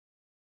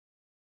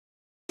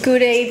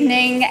Good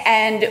evening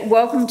and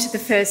welcome to the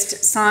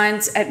first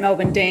Science at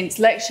Melbourne Dean's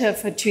Lecture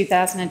for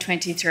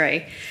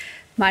 2023.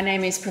 My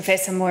name is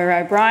Professor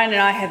Moira O'Brien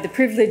and I have the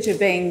privilege of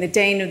being the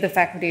Dean of the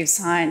Faculty of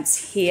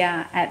Science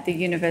here at the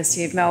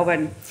University of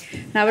Melbourne.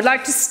 Now I would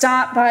like to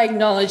start by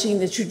acknowledging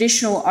the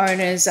traditional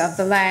owners of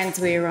the lands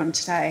we are on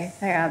today.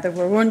 They are the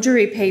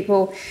Wurundjeri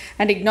people,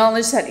 and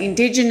acknowledge that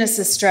Indigenous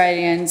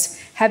Australians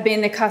have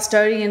been the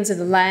custodians of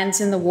the lands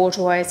and the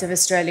waterways of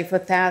Australia for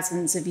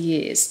thousands of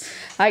years.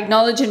 I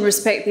acknowledge and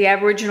respect the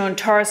Aboriginal and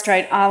Torres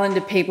Strait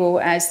Islander people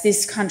as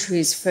this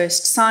country's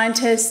first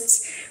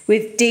scientists,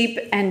 with deep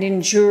and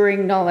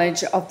enduring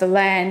knowledge of the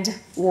land,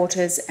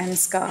 waters and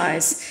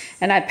skies.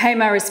 And I pay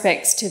my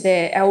respects to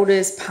their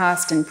elders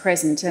past and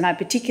present, and I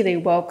particularly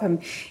welcome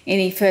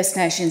any First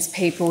Nations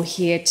people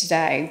here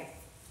today.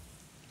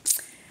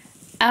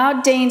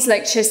 Our Dean's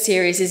Lecture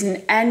Series is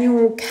an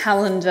annual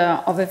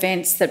calendar of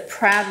events that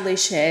proudly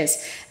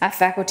shares our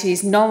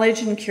faculty's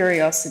knowledge and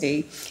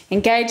curiosity,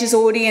 engages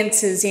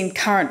audiences in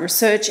current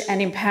research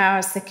and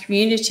empowers the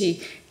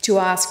community to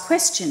ask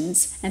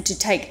questions and to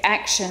take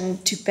action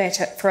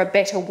for a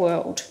better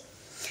world.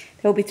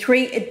 There will be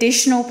 3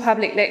 additional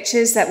public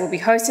lectures that will be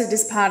hosted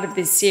as part of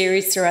this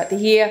series throughout the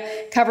year,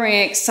 covering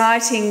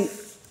exciting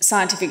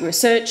scientific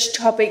research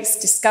topics,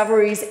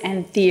 discoveries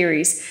and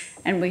theories,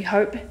 and we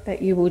hope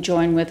that you will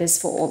join with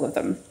us for all of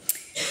them.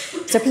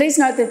 So please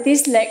note that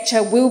this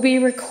lecture will be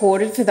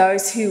recorded for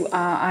those who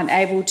are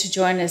unable to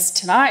join us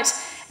tonight,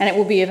 and it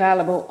will be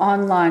available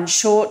online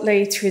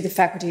shortly through the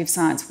Faculty of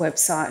Science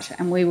website.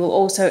 And we will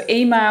also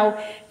email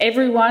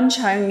everyone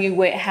showing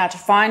you how to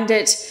find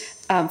it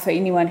for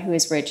anyone who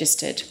is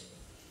registered.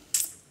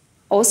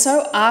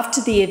 Also,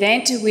 after the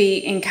event,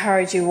 we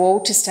encourage you all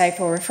to stay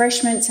for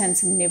refreshments and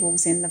some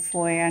nibbles in the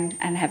foyer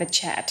and have a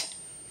chat.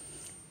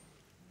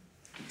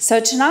 So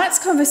tonight's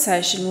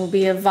conversation will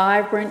be a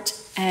vibrant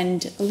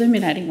and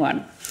illuminating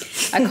one,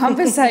 a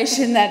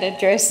conversation that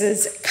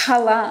addresses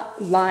colour,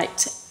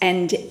 light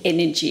and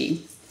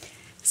energy.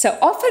 So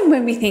often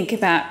when we think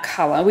about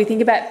colour, we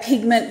think about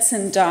pigments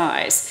and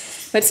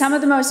dyes, but some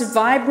of the most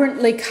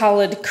vibrantly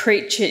coloured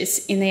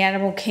creatures in the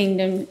animal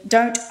kingdom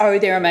don't owe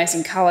their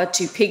amazing colour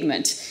to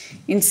pigment.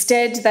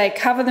 Instead, they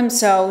cover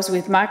themselves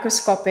with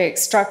microscopic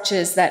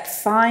structures that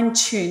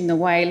fine-tune the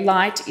way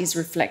light is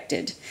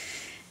reflected.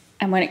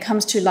 And when it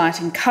comes to light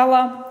and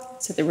colour,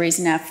 so the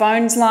reason our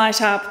phones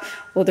light up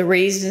or the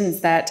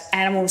reasons that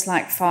animals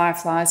like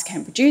fireflies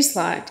can produce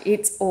light,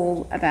 it's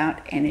all about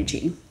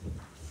energy.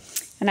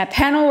 And our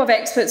panel of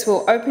experts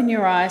will open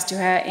your eyes to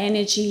how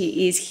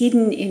energy is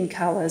hidden in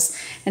colours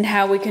and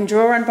how we can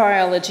draw on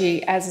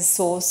biology as a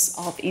source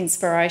of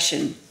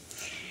inspiration.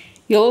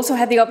 You'll also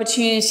have the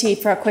opportunity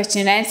for a question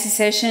and answer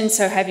session,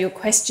 so have your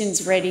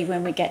questions ready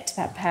when we get to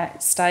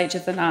that stage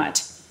of the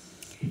night.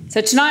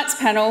 So tonight's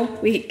panel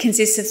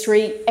consists of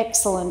 3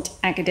 excellent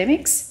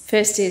academics.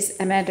 First is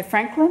Amanda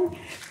Franklin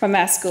from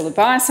our School of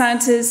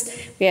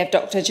Biosciences. We have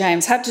Dr.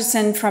 James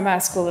Hutchison from our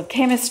School of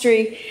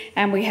Chemistry,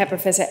 and we have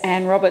Professor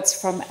Anne Roberts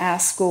from our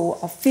School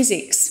of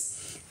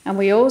Physics. And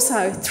we're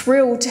also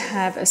thrilled to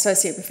have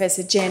Associate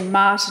Professor Jen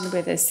Martin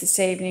with us this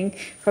evening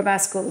from our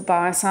School of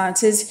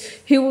Biosciences,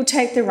 who will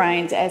take the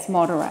reins as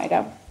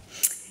moderator.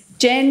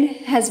 Jen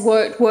has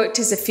worked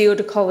as a field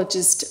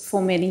ecologist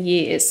for many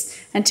years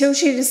until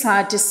she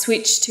decided to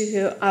switch to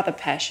her other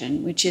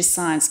passion, which is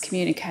science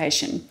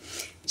communication.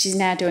 She's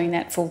now doing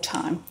that full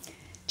time.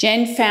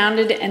 Jen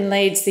founded and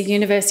leads the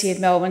University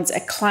of Melbourne's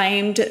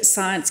acclaimed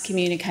science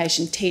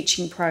communication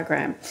teaching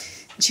program.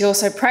 She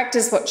also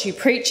practices what she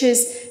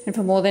preaches, and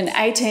for more than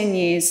 18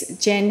 years,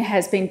 Jen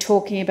has been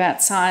talking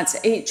about science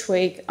each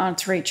week on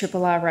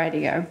 3RRR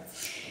Radio.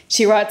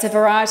 She writes a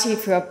variety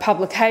of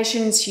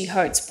publications, she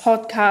hosts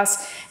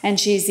podcasts, and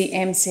she's the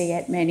MC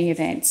at many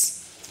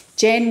events.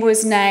 Jen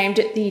was named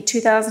the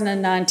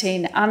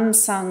 2019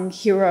 Unsung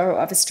Hero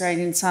of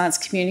Australian Science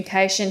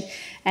Communication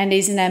and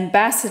is an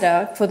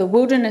ambassador for the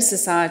Wilderness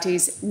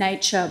Society's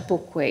Nature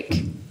Book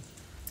Week.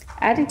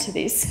 Added to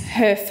this,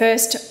 her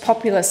first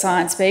popular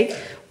science book,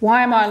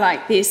 Why Am I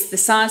Like This? The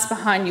Science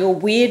Behind Your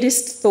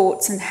Weirdest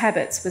Thoughts and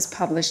Habits, was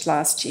published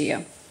last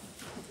year.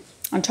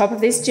 On top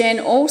of this, Jen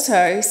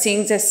also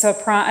sings as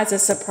a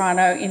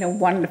soprano in a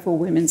wonderful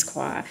women's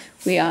choir.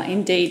 We are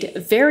indeed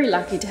very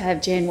lucky to have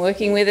Jen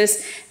working with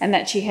us and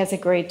that she has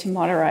agreed to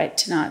moderate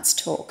tonight's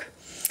talk.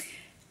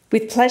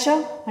 With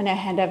pleasure, I now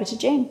hand over to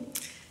Jen.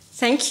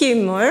 Thank you,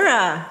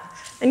 Moira,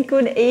 and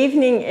good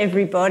evening,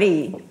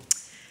 everybody.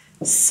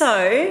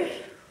 So,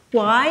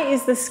 why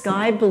is the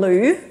sky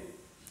blue?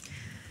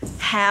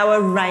 How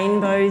are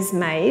rainbows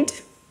made?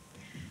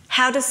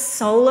 How do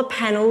solar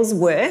panels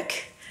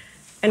work?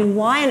 And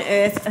why on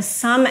earth are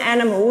some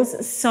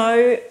animals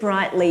so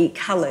brightly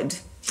coloured?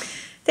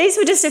 These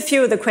were just a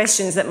few of the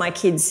questions that my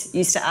kids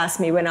used to ask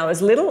me when I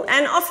was little,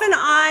 and often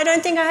I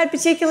don't think I had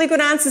particularly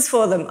good answers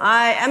for them.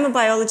 I am a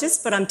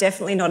biologist, but I'm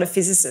definitely not a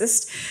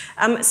physicist.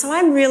 So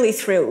I'm really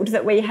thrilled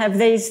that we have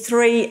these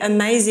three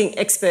amazing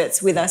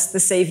experts with us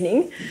this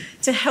evening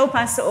to help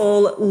us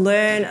all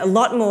learn a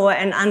lot more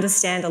and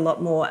understand a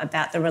lot more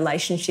about the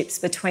relationships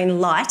between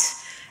light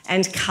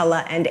and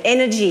colour and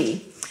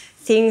energy.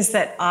 Things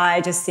that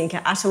I just think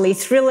are utterly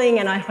thrilling,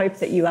 and I hope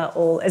that you are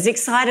all as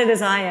excited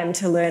as I am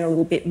to learn a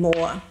little bit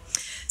more.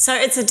 So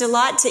it's a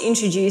delight to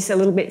introduce a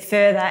little bit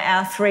further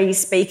our three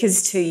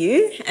speakers to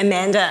you,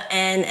 Amanda,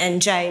 Anne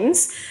and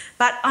James.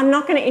 But I'm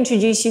not going to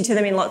introduce you to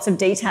them in lots of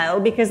detail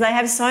because they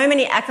have so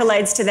many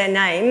accolades to their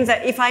name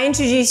that if I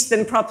introduced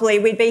them properly,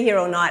 we'd be here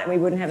all night and we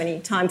wouldn't have any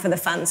time for the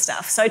fun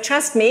stuff. So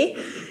trust me,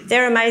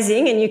 they're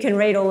amazing and you can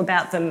read all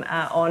about them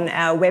on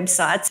our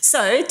website.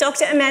 So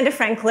Dr. Amanda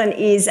Franklin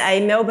is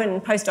a Melbourne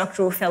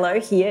postdoctoral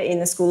fellow here in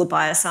the School of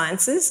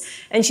Biosciences,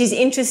 and she's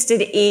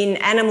interested in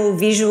animal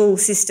visual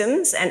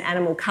systems and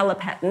animal colour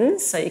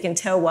patterns, so you can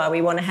tell why we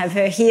want to have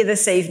her here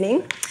this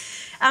evening.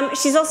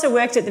 She's also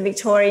worked at the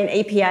Victorian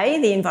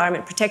EPA, the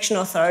Environment Protection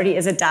Authority,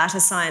 as a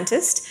data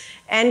scientist,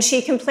 and she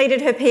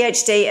completed her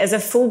PhD as a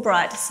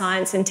Fulbright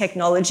Science and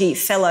Technology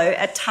Fellow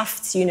at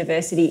Tufts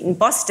University in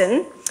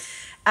Boston.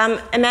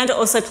 Amanda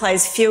also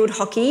plays field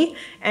hockey,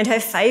 and her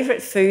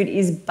favourite food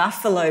is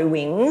buffalo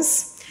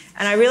wings.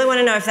 And I really want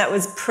to know if that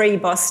was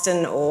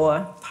pre-Boston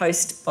or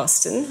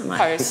post-Boston.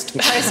 Post.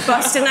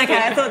 Post-Boston, okay,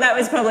 I thought that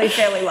was probably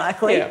fairly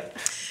likely. Yeah.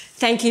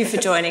 Thank you for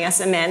joining us,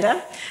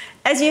 Amanda.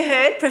 As you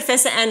heard,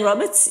 Professor Anne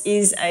Roberts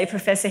is a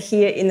professor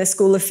here in the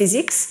School of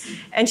Physics,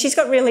 and she's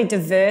got really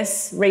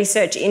diverse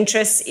research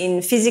interests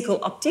in physical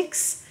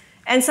optics,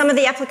 and some of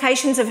the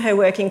applications of her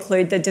work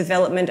include the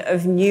development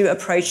of new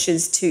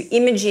approaches to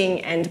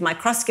imaging and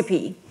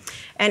microscopy.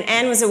 And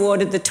Anne was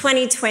awarded the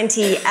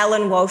 2020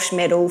 Alan Walsh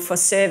Medal for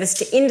Service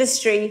to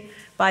Industry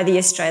by the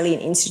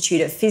Australian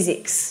Institute of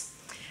Physics.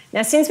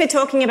 Now, since we're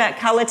talking about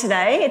colour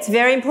today, it's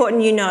very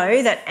important you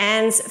know that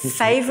Anne's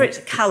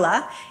favourite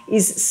colour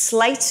is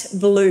slate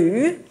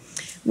blue,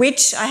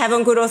 which I have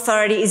on good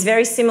authority is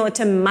very similar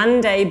to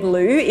Monday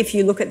blue if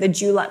you look at the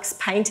Dulux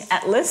paint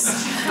atlas.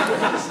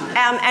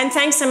 And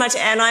thanks so much,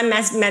 Anne. I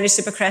managed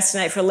to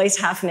procrastinate for at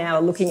least half an hour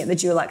looking at the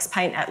Dulux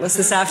paint atlas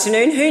this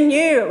afternoon. Who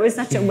knew it was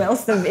such a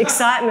wealth of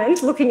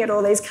excitement looking at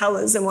all these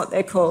colours and what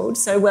they're called?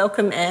 So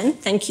welcome, Anne.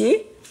 Thank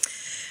you.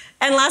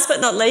 And last but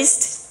not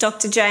least,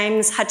 Dr.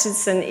 James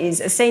Hutchison is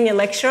a senior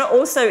lecturer,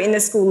 also in the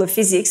School of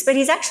Physics, but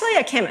he's actually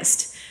a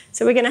chemist.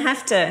 So we're going to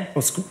have to...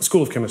 Well,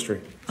 School of Chemistry.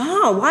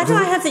 Oh, why do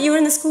I have that you were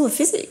in the School of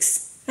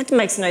Physics? That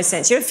makes no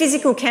sense. You're a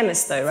physical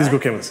chemist though, right? Physical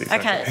chemist,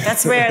 exactly. Okay,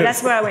 that's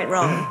where I went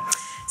wrong.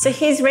 So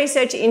his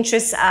research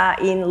interests are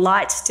in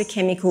light to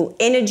chemical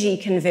energy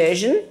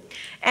conversion,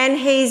 and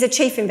he's a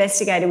chief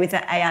investigator with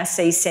the ARC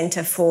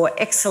Centre for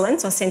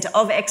Excellence, or Centre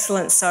of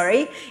Excellence,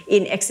 sorry,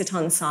 in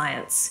exciton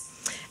science.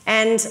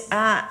 And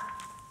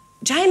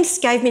James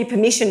gave me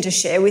permission to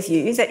share with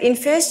you that in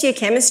first year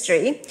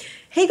chemistry,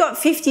 he got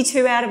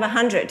 52 out of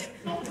 100.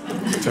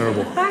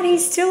 Terrible. But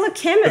he's still a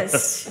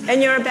chemist,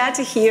 and you're about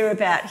to hear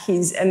about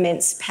his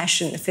immense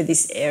passion for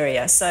this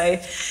area. So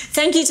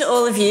thank you to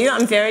all of you.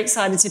 I'm very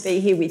excited to be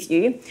here with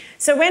you.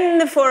 So when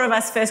the four of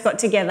us first got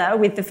together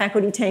with the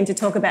faculty team to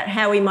talk about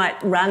how we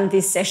might run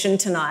this session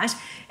tonight,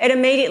 it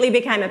immediately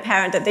became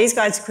apparent that these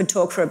guys could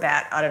talk for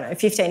about,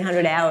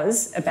 1,500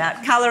 hours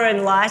about colour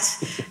and light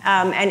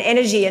and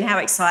energy and how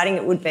exciting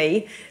it would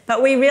be.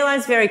 But we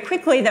realised very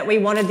quickly that we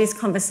wanted this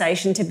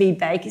conversation to be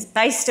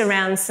based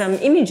around some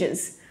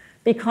images,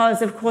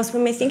 because, of course,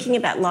 when we're thinking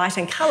about light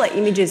and colour,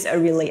 images are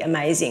really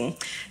amazing.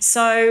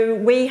 So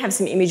we have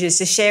some images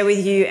to share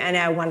with you, and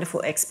our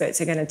wonderful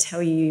experts are going to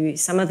tell you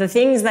some of the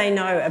things they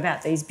know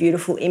about these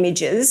beautiful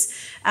images.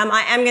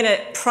 I am going to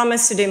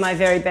promise to do my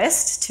very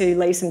best to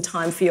leave some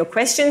time for your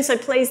questions, so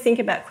please think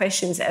about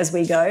questions as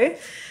we go.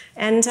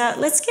 And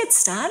let's get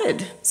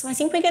started. So I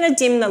think we're going to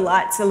dim the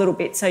lights a little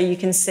bit so you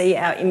can see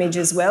our image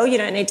as well. You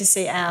don't need to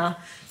see our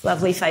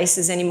lovely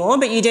faces anymore,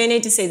 but you do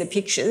need to see the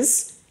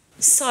pictures.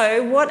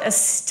 So what a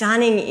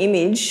stunning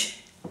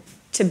image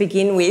to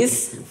begin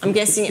with. I'm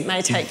guessing it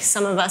may take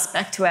some of us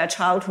back to our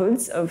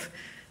childhoods of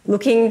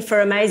looking for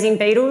amazing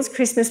beetles,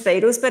 Christmas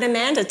beetles. But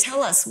Amanda,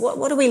 tell us,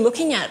 what are we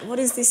looking at? What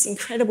is this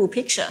incredible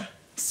picture?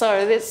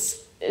 So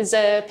this is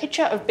a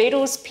picture of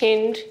beetles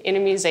pinned in a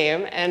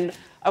museum, and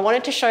I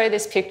wanted to show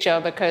this picture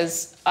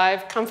because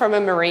I've come from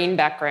a marine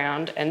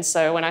background, and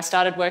so when I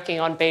started working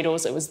on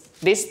beetles, it was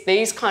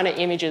these kind of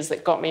images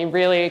that got me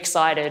really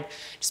excited,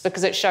 just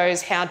because it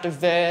shows how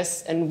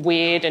diverse and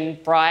weird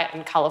and bright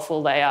and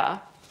colourful they are.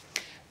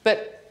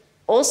 But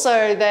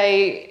also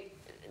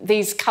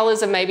these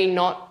colours are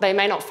they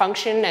may not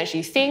function as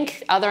you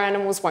think. Other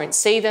animals won't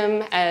see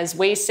them as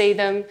we see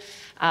them.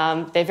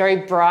 They're very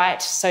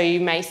bright, so you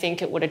may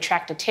think it would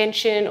attract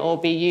attention or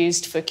be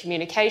used for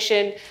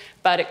communication,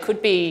 but it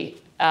could be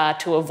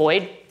to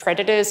avoid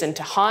predators and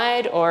to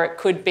hide, or it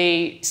could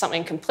be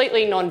something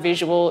completely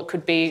non-visual. It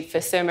could be for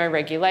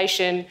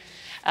thermoregulation.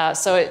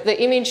 So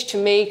the image to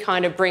me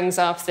kind of brings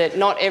up that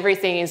not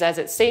everything is as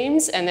it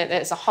seems, and that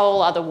there's a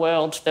whole other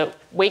world that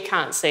we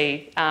can't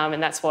see,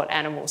 and that's what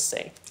animals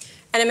see.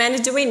 And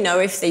Amanda, do we know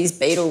if these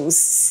beetles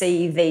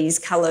see these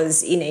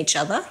colours in each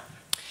other?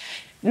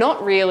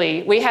 Not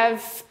really. We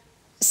have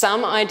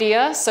some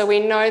idea. So we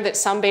know that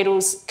some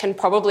beetles can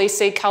probably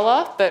see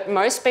colour, but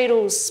most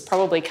beetles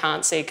probably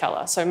can't see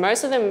colour. So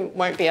most of them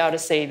won't be able to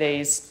see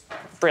these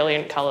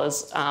brilliant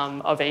colours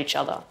of each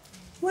other.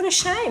 What a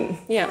shame.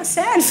 Yeah. How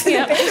sad for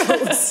the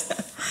beetles.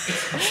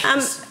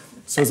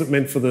 So is it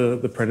meant for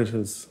the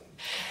predators?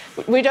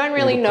 We don't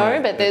really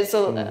know, but there's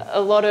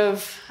a lot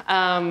of...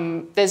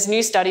 there's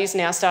new studies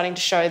now starting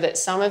to show that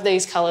some of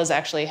these colours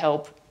actually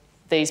help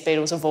these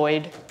beetles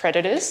avoid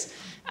predators.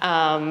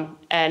 And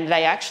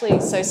they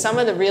actually, so some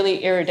of the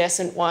really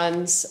iridescent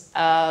ones,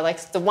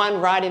 like the one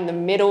right in the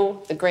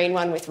middle, the green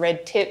one with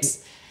red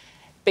tips,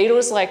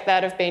 beetles like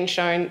that have been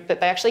shown that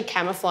they actually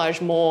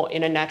camouflage more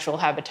in a natural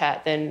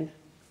habitat than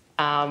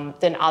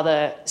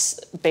other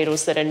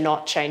beetles that are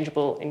not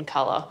changeable in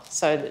colour.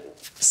 So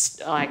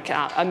like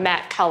a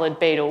matte coloured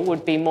beetle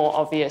would be more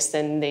obvious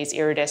than these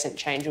iridescent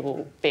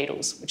changeable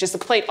beetles, which is the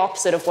complete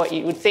opposite of what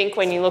you would think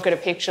when you look at a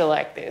picture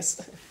like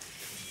this.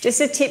 Just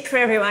a tip for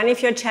everyone,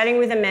 if you're chatting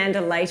with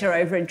Amanda later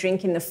over a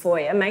drink in the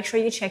foyer, make sure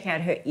you check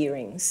out her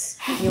earrings.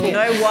 You'll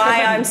know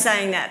why I'm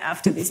saying that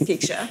after this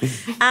picture.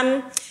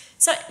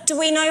 So do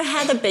we know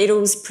how the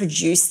beetles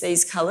produce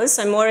these colours?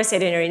 So Moira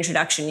said in her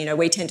introduction, you know,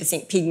 we tend to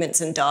think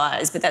pigments and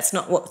dyes, but that's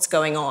not what's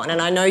going on.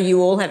 And I know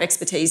you all have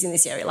expertise in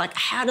this area. Like,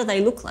 how do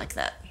they look like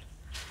that?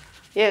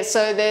 Yeah,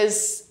 so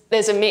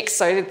there's a mix.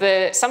 So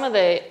some of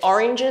the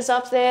oranges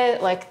up there,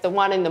 like the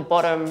one in the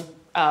bottom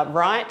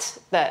right,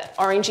 that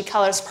orangey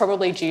colour is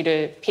probably due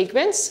to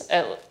pigments.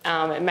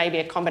 It may be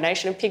a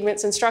combination of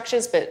pigments and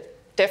structures, but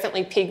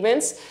definitely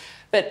pigments.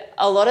 But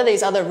a lot of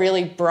these other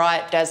really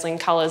bright, dazzling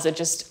colours are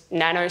just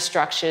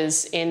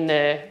nanostructures in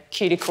the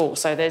cuticle.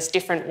 So there's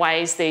different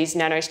ways these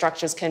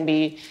nanostructures can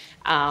be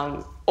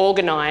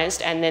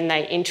organised, and then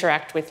they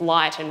interact with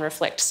light and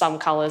reflect some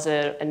colours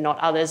and not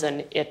others,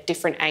 and at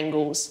different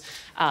angles.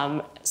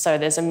 So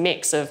there's a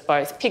mix of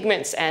both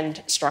pigments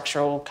and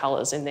structural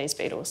colours in these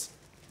beetles.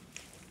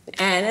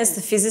 And as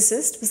the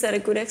physicist, was that a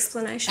good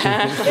explanation?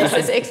 Yes,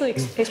 it's an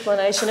excellent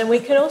explanation. And we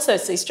can also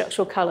see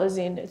structural colours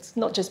in, it's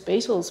not just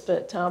beetles,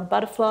 but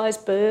butterflies,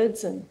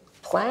 birds and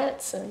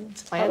plants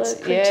other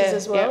creatures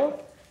as well.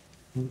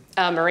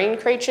 Yep. Marine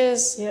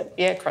creatures, yep.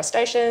 Yeah,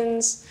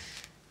 crustaceans,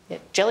 yeah,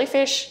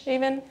 jellyfish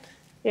even,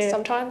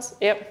 sometimes,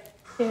 yep.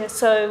 Yeah,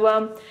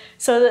 so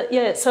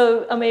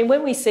I mean,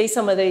 when we see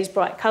some of these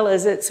bright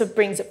colours, it sort of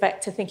brings it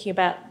back to thinking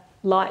about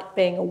light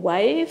being a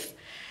wave.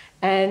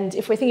 And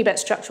if we're thinking about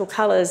structural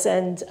colours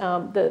and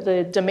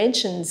the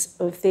dimensions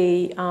of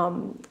the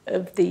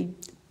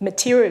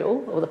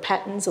material or the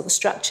patterns or the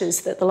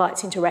structures that the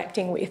light's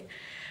interacting with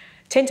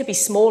tend to be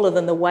smaller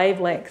than the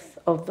wavelength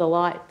of the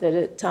light that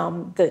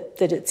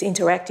it's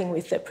interacting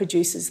with that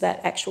produces that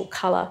actual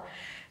colour.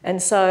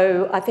 And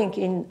so I think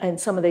in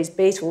some of these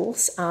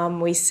beetles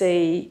we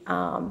see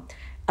a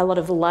lot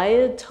of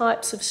layered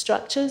types of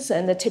structures,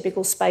 and the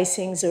typical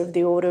spacings are of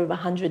the order of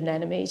 100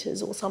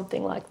 nanometres or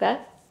something like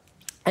that.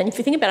 And if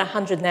you think about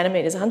 100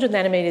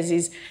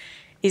 nanometres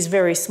is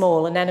very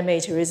small. A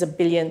nanometre is a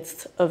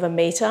billionth of a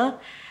metre.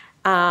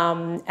 You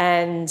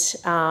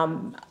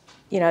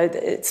know,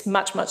 it's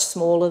much, much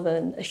smaller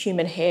than a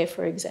human hair,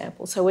 for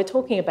example. So we're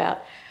talking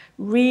about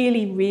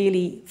really,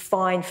 really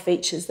fine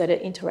features that are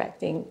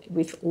interacting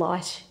with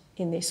light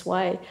in this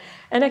way.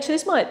 And actually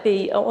this might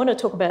be, I want to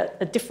talk about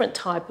a different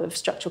type of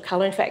structural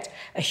colour. In fact,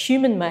 a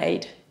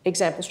human-made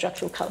example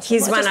structural colour. So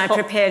here's one I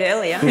prepared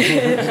earlier.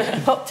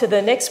 Pop to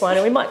the next one,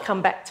 and we might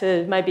come back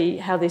to maybe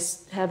how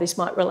this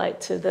might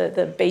relate to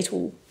the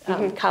beetle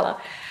colour.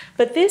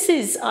 But this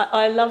is,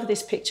 I love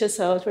this picture,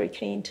 so I was very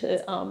keen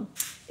to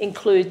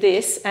include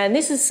this. And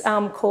this is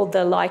called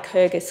the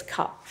Lycurgus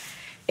cup.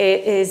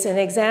 It is an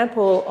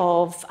example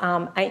of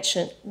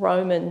ancient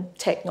Roman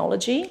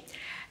technology.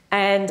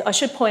 And I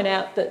should point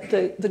out that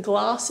the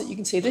glass that you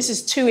can see, this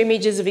is two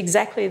images of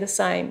exactly the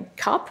same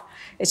cup.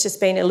 It's just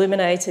been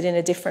illuminated in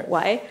a different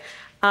way.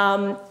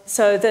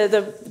 So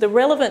the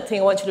relevant thing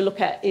I want you to look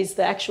at is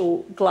the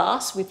actual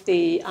glass with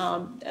the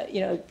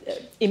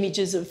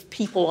images of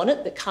people on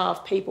it, the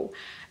carved people.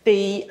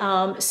 The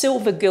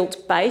silver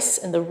gilt base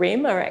and the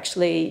rim are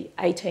actually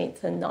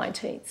 18th and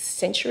 19th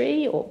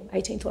century, or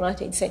 18th or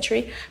 19th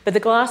century, but the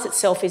glass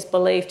itself is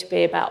believed to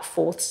be about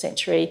 4th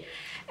century.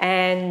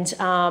 And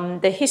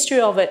the history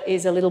of it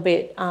is a little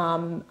bit,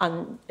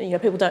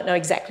 people don't know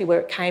exactly where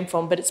it came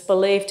from, but it's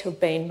believed to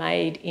have been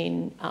made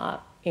in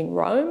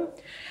Rome.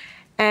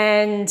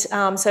 And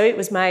so it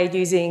was made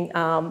using,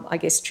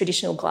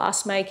 traditional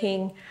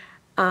glass-making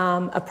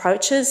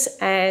approaches.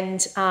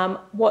 And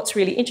what's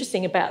really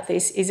interesting about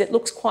this is it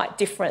looks quite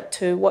different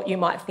to what you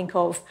might think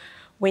of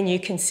when you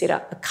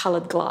consider a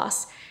coloured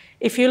glass.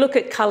 If you look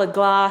at coloured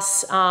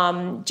glass,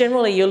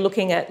 generally you're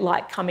looking at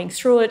light coming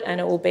through it, and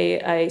it will be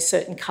a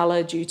certain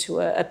colour due to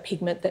a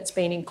pigment that's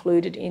been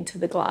included into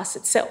the glass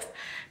itself.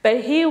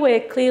 But here we're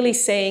clearly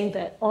seeing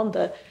that on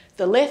the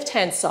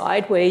left-hand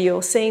side, where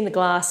you're seeing the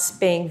glass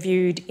being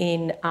viewed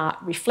in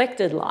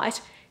reflected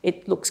light,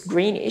 it looks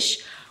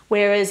greenish,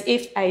 Whereas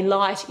if a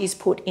light is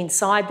put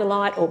inside the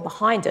light or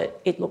behind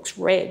it, it looks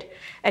red.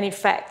 And in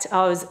fact,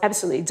 I was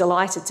absolutely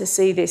delighted to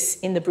see this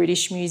in the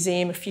British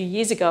Museum a few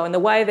years ago. And the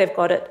way they've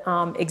got it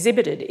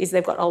exhibited is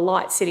they've got a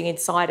light sitting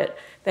inside it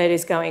that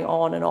is going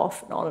on and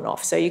off and on and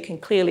off. So you can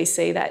clearly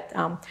see that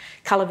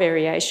colour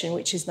variation,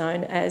 which is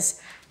known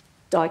as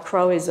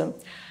dichroism.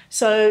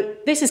 So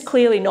this is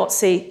clearly not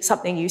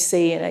something you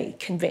see in a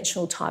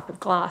conventional type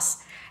of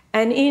glass.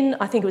 And in,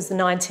 I think it was the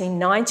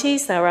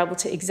 1990s, they were able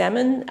to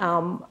examine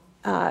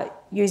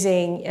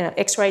using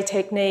X-ray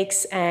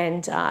techniques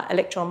and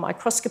electron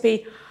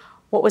microscopy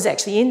what was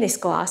actually in this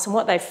glass. And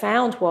what they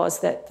found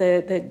was that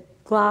the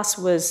glass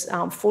was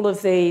full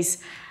of these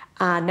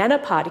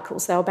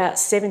nanoparticles. They were about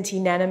 70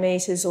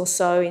 nanometres or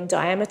so in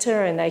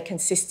diameter, and they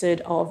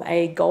consisted of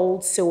a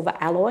gold-silver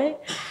alloy.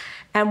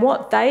 And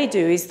what they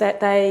do is that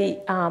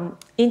they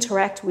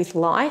interact with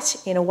light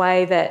in a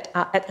way that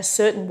at a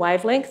certain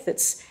wavelength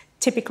that's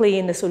typically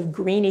in the sort of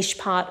greenish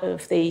part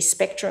of the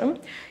spectrum,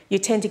 you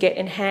tend to get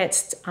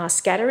enhanced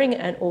scattering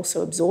and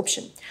also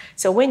absorption.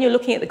 So when you're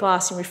looking at the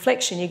glass in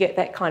reflection, you get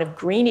that kind of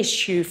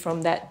greenish hue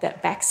from that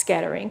back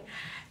scattering.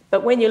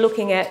 But when you're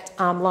looking at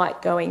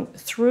light going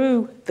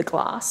through the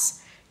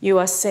glass, you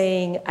are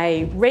seeing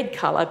a red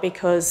colour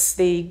because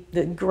the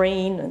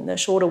green and the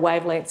shorter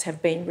wavelengths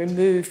have been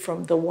removed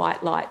from the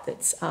white light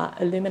that's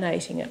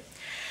illuminating it.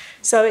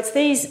 So it's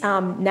these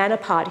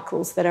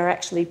nanoparticles that are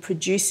actually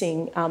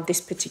producing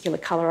this particular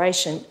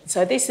coloration.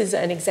 So this is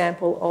an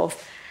example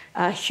of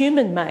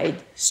human-made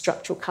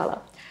structural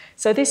colour.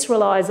 So this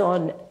relies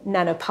on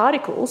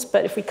nanoparticles,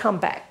 but if we come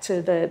back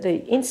to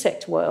the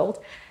insect world,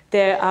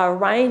 there are a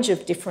range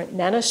of different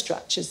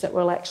nanostructures that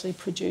will actually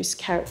produce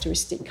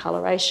characteristic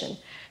coloration.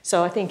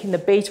 So I think in the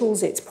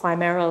beetles, it's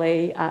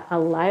primarily a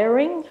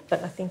layering,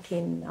 but I think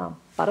in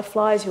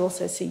butterflies, you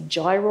also see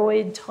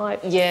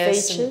gyroid-type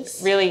features.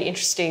 Some really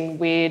interesting,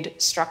 weird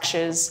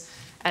structures.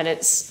 And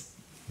it's,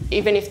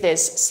 even if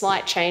there's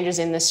slight changes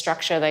in the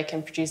structure, they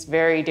can produce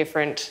very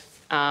different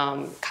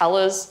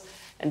colours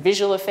and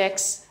visual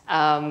effects.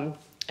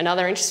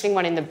 Another interesting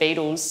one in the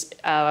beetles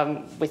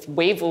with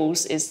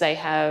weevils is they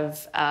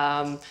have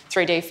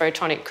 3D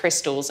photonic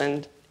crystals,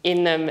 and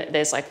in them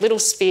there's like little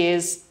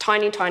spheres,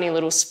 tiny, tiny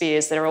little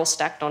spheres that are all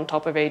stacked on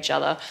top of each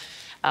other.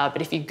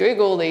 But if you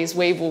Google these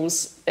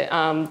weevils,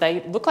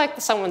 they look like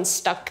someone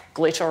stuck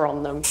glitter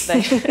on them.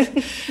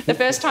 The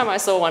first time I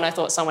saw one, I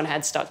thought someone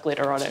had stuck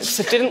glitter on it,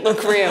 so it didn't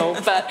look real.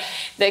 But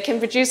they can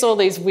produce all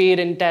these weird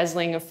and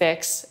dazzling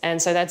effects,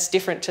 and so that's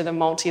different to the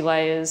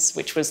multi-layers,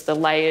 which was the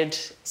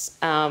layers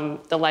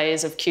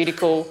of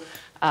cuticle.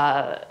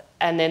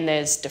 And then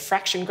there's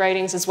diffraction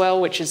gratings as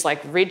well, which is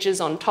like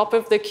ridges on top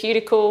of the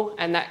cuticle,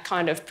 and that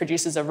kind of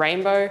produces a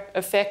rainbow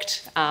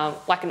effect,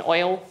 like an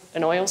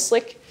oil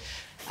slick.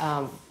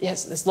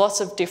 Yes, there's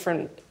lots of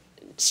different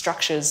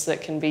structures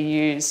that can be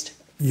used.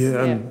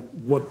 Yeah, and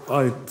what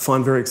I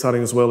find very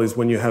exciting as well is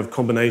when you have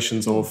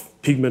combinations of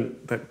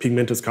pigment, that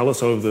pigmentous colour,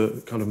 so of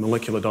the kind of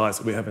molecular dyes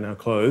that we have in our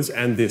clothes,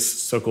 and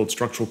this so-called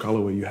structural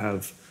colour where you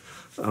have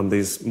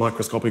these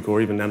microscopic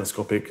or even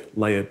nanoscopic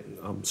layered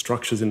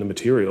structures in the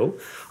material.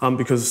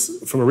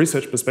 Because from a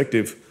research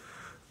perspective,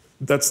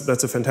 that's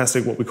a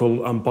fantastic, what we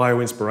call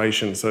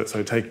bio-inspiration.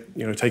 So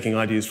taking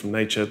ideas from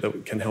nature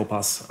that can help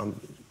us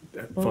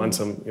find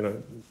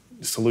some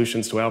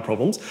solutions to our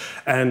problems,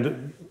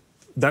 and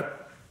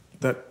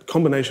that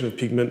combination of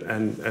pigment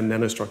and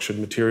nanostructured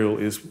material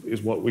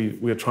is what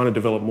we are trying to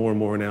develop more and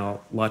more in our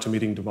light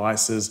emitting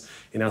devices,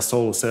 in our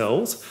solar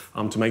cells,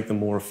 to make them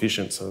more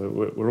efficient. So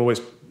we're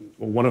always,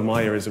 one of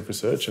my areas of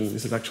research, and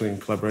this is actually in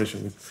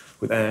collaboration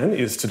with Anne,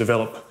 is to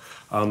develop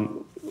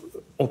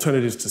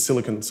alternatives to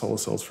silicon solar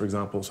cells, for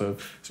example. So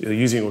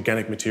using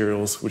organic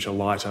materials which are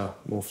lighter,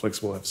 more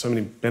flexible, have so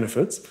many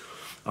benefits.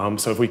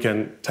 So if we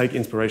can take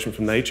inspiration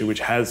from nature,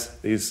 which has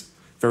these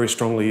very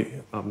strongly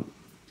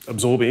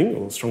absorbing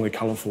or strongly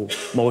colourful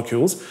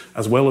molecules,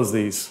 as well as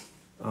these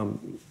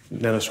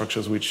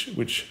nanostructures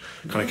which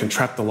kind of can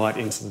trap the light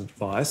into the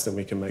device, then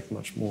we can make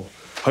much more,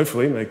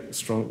 hopefully make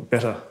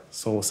better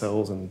solar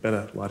cells and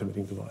better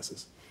light-emitting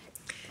devices.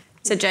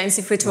 So James,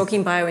 if we're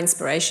talking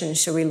bio-inspiration,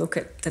 shall we look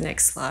at the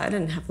next slide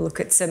and have a look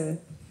at some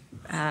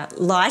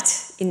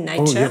light in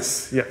nature? Oh,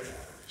 yes, yeah.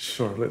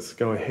 Sure, let's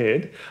go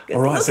ahead. All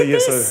right, so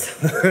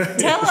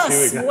tell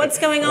us what's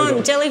going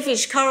on.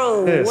 Jellyfish,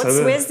 coral,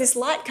 where's this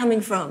light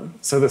coming from?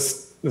 So the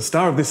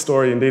star of this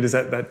story indeed is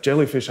that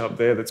jellyfish up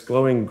there that's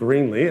glowing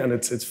greenly, and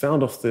it's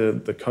found off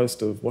the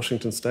coast of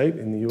Washington State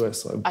in the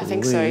US, I believe. I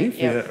think so,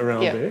 yeah,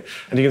 around there.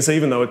 And you can see,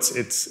 even though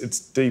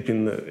it's deep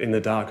in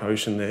the dark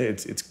ocean there,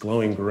 it's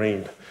glowing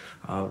green.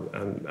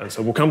 And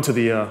so we'll come to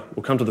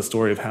the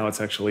story of how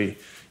it's actually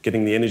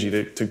getting the energy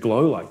to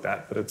glow like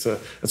that. But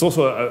it's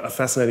also a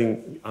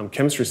fascinating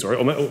chemistry story.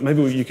 Or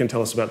maybe you can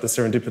tell us about the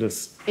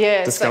serendipitous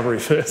discovery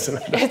first.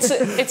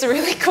 It's a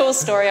really cool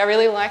story. I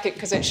really like it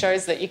because it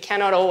shows that you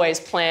cannot always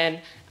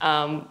plan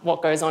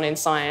what goes on in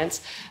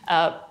science.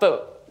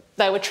 But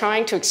they were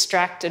trying to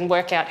extract and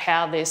work out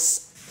how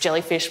this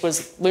jellyfish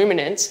was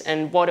luminant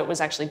and what it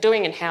was actually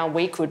doing and how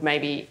we could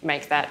maybe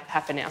make that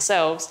happen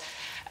ourselves.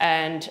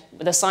 And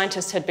the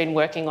scientists had been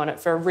working on it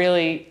for a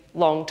really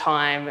long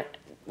time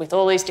with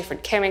all these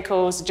different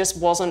chemicals. It just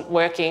wasn't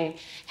working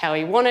how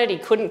he wanted. He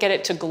couldn't get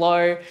it to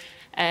glow.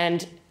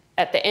 And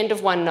at the end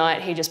of one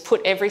night, he just put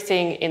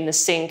everything in the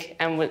sink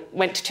and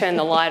went to turn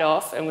the light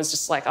off and was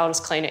just like, I'll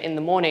just clean it in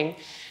the morning.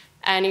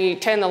 And he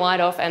turned the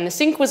light off and the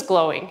sink was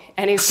glowing.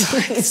 And he's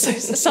like,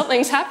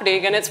 something's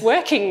happening and it's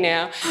working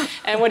now.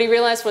 And what he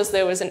realised was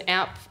there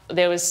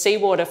was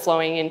seawater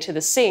flowing into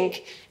the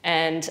sink,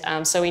 and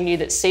so he knew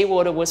that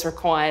seawater was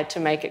required to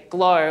make it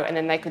glow, and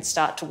then they could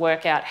start to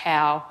work out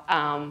how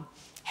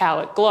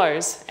it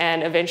glows.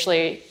 And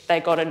eventually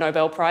they got a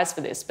Nobel Prize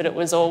for this, but it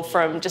was all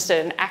from just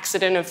an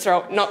accident of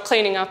not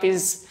cleaning up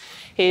his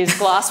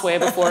glassware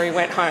before he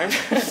went home.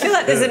 I feel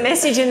like there's a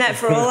message in that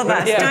for all of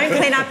us. Yeah. Don't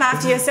clean up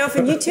after yourself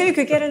and you too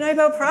could get a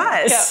Nobel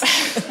Prize.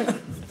 Yeah.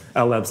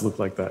 Our labs look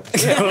like that.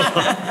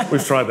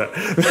 We've tried that.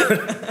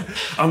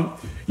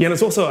 Yeah, and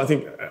it's also, I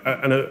think,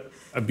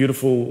 a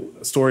beautiful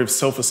story of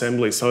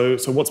self-assembly. So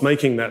what's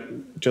making that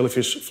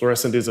jellyfish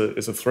fluorescent is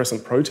a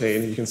fluorescent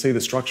protein. You can see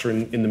the structure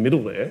in the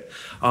middle there.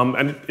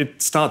 And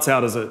it starts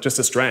out as just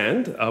a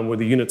strand where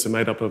the units are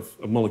made up of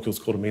molecules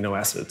called amino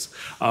acids.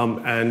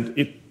 And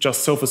it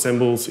just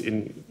self-assembles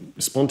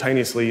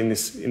spontaneously in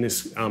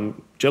this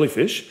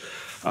jellyfish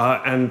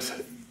and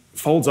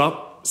folds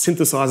up,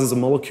 synthesizes a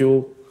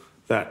molecule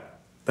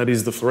that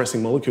is the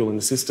fluorescing molecule in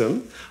the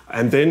system,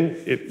 and then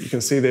you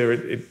can see there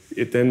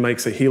it then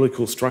makes a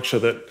helical structure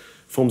that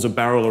forms a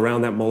barrel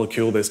around that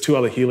molecule. There's two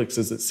other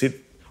helixes that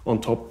sit on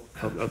top,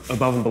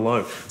 above and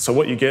below. So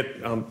what you get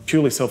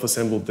purely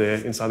self-assembled there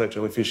inside that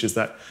jellyfish is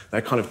that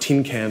kind of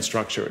tin can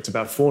structure. It's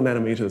about 4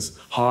 nanometers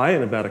high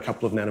and about a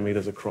couple of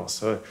nanometers across.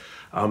 So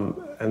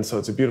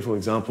it's a beautiful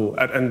example.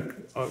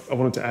 And I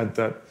wanted to add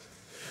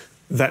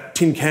that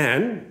tin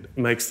can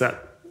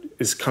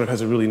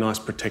has a really nice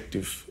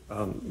protective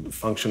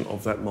function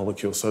of that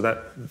molecule. So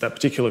that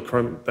particular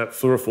that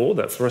fluorophore,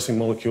 that fluorescing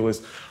molecule,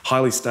 is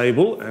highly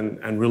stable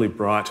and really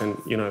bright, and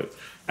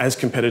as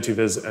competitive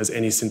as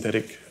any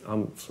synthetic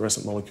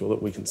fluorescent molecule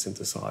that we can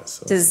synthesize.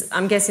 So.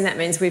 I'm guessing that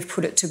means we've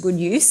put it to good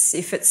use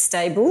if it's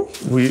stable.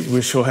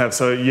 We sure have.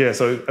 So yeah.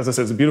 So as I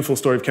said, it's a beautiful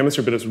story of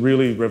chemistry, but it's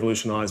really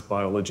revolutionised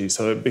biology.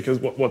 So because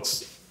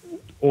what's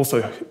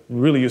also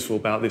really useful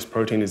about this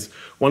protein is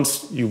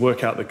once you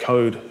work out the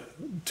code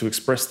to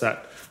express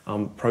that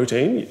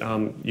protein,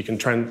 you can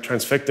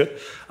transfect it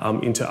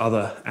into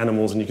other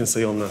animals, and you can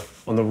see on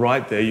the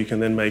right there, you can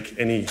then make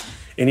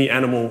any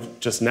animal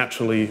just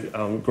naturally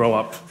grow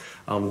up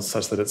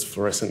such that it's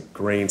fluorescent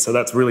green. So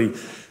that's really,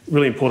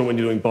 really important when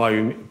you're doing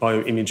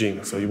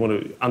bioimaging. So you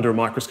want to, under a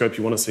microscope,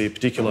 you want to see a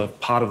particular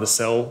part of the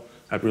cell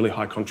at really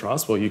high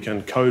contrast. Well, you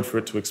can code for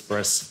it to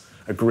express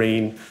a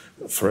green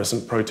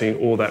fluorescent protein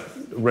or that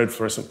red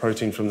fluorescent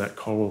protein from that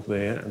coral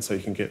there, and so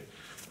you can get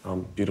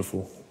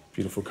beautiful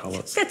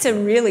colours. That's a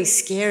really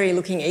scary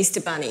looking Easter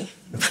bunny.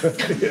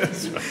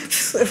 Yes, right.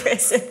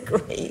 Fluorescent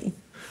green.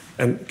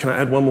 And can I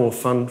add one more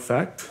fun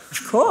fact?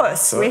 Of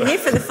course, we're here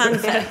for the fun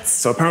facts.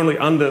 So apparently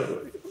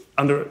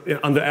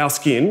under our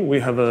skin, we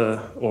have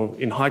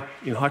in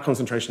high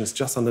concentrations,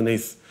 just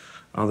underneath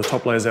the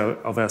top layers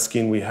of our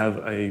skin, we have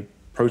a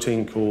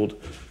protein called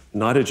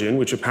nitrogen,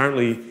 which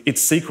apparently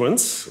its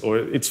sequence or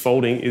its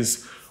folding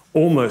is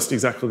almost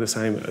exactly the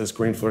same as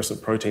green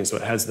fluorescent protein. So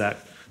it has that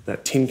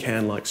tin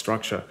can-like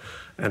structure.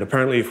 And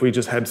apparently if we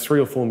just had 3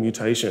 or 4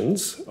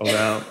 mutations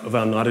of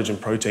our nitrogen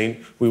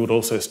protein, we would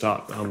also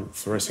start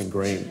fluorescing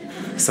green.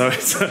 So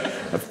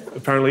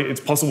apparently it's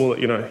possible that,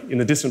 in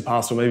the distant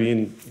past or maybe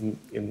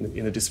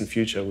in a distant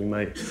future, we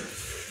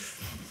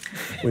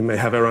may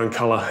have our own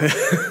colour.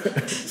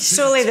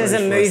 Surely there's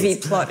a movie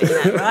plot in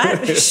that,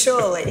 right?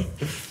 Surely.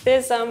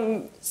 There's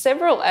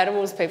several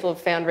animals people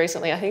have found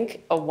recently, I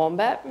think a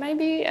wombat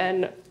maybe,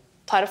 and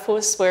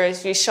platypus, where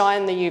if you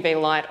shine the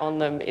UV light on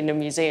them in a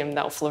museum,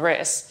 they'll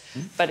fluoresce,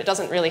 but it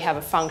doesn't really have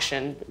a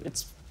function.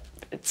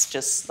 It's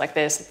just like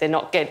they're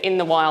not in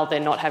the wild, they're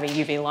not having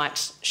UV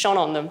light shone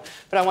on them.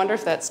 But I wonder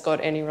if that's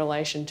got any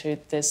relation to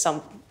there's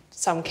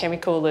some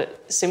chemical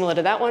that's similar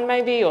to that one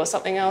maybe, or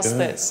something else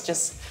that's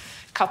just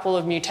a couple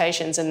of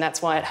mutations and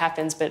that's why it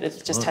happens, but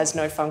it just has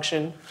no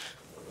function.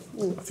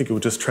 I think it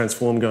would just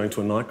transform going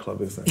to a nightclub,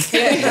 is that?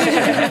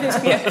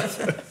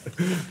 Yeah.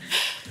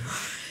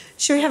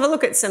 Should we have a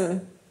look at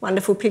some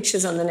wonderful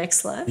pictures on the next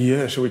slide?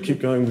 Yeah, shall we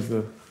keep going with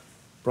the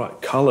bright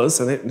colours?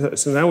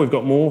 So now we've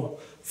got more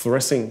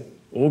fluorescing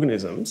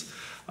organisms.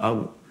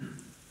 And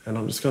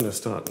I'm just going to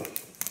start...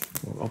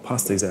 I'll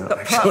pass these out,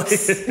 actually.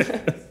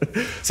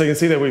 So you can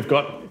see that we've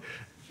got...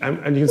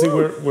 And you can see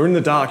we're in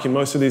the dark in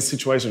most of these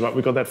situations, right?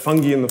 We've got that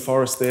fungi in the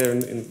forest there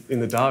in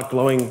the dark,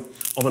 glowing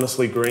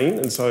ominously green.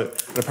 And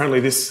apparently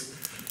this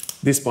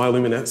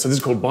bioluminescence, so this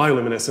is called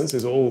bioluminescence,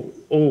 is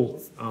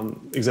all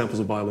examples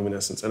of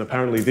bioluminescence. And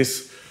apparently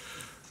this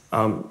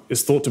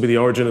is thought to be the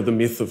origin of the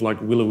myth of like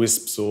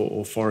will-o'-wisps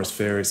or forest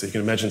fairies. So you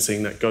can imagine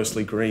seeing that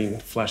ghostly green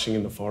flashing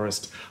in the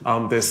forest.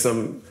 There's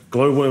some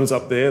glowworms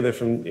up there. They're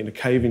from in a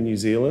cave in New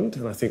Zealand,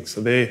 and I think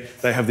so. They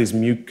have these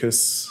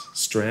mucus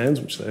strands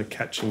which they're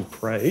catching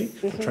prey,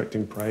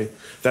 attracting prey.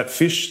 That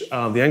fish, the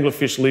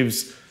anglerfish,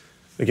 lives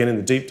again in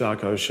the deep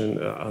dark ocean,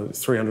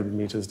 300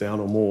 metres down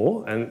or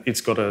more, and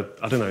it's got a,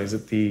 I don't know, is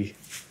that the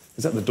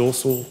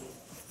dorsal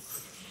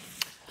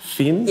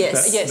fin?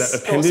 Yes.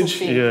 That appendage?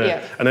 Fin,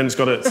 yeah. And then it's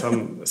got a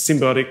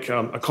symbiotic,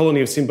 a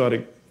colony of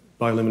symbiotic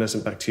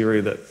bioluminescent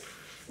bacteria that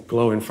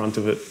glow in front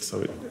of it, so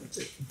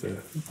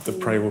the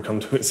prey will come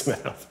to its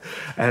mouth.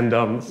 And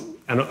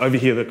over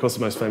here, of course, the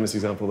most famous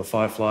example are the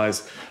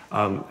fireflies,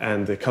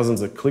 and their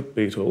cousins are click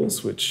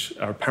beetles, which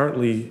are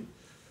apparently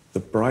the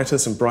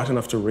brightest and bright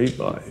enough to read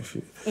by.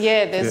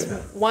 There's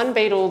one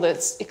beetle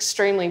that's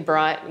extremely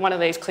bright. One of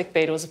these click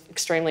beetles is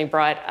extremely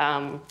bright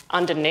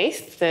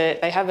underneath.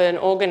 They have an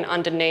organ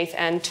underneath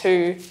and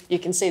two, you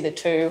can see the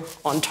two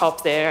on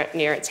top there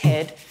near its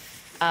head.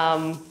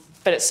 But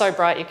it's so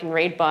bright you can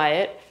read by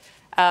it.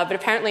 But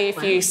apparently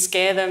if you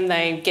scare them,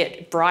 they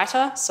get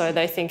brighter, so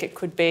they think it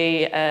could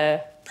be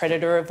a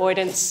predator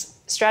avoidance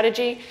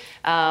strategy.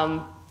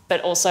 But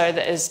also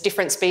there's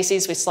different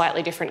species with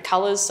slightly different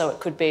colours, so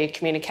it could be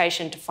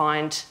communication to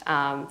find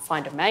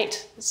a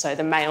mate. So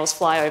the males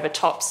fly over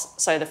tops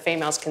so the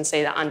females can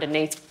see the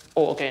underneath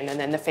organ, and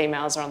then the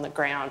females are on the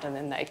ground, and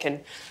then they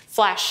can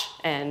flash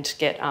and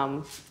get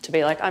to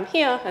be like, I'm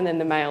here, and then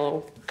the male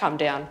will come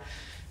down.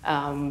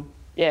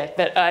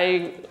 But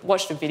I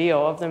watched a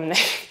video of them and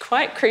they're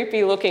quite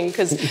creepy looking,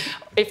 because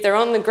if they're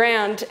on the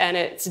ground and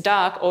it's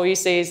dark, all you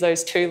see is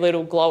those two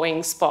little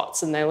glowing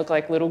spots and they look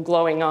like little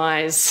glowing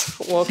eyes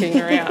walking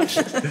around.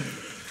 So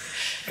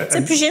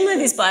presumably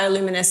this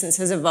bioluminescence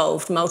has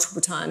evolved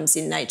multiple times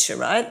in nature,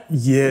 right?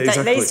 Yeah,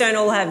 exactly. These don't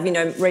all have,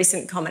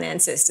 recent common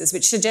ancestors,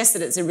 which suggests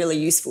that it's a really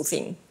useful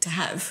thing to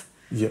have.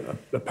 Yeah,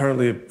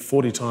 apparently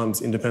 40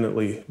 times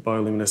independently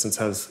bioluminescence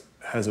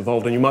has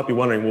evolved, and you might be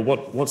wondering, well,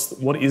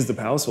 what is the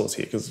power source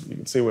here? Because you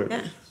can see we're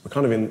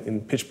kind of in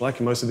pitch black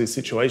in most of these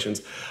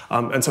situations,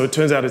 and so it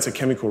turns out it's a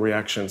chemical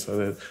reaction.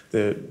 So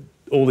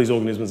all these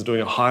organisms are doing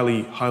a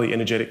highly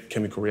energetic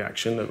chemical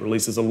reaction that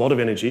releases a lot of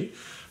energy,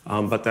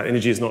 but that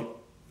energy is not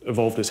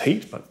evolved as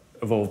heat, but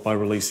evolved by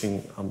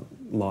releasing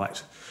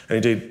light.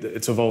 And indeed,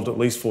 it's evolved at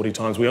least 40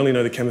 times. We only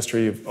know the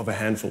chemistry of a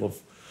handful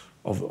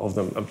of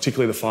them,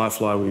 particularly the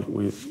firefly.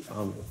 We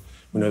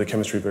know the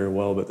chemistry very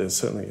well, but there's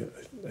certainly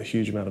a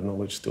huge amount of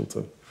knowledge still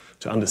to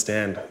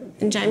understand.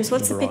 And James,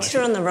 what's the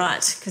picture on the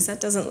right? Because that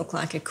doesn't look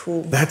like a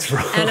cool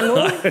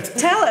animal.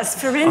 Tell us,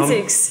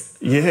 forensics.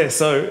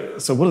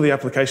 So what are the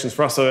applications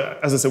for us? So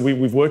as I said,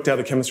 we've worked out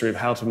the chemistry of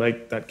how to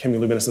make that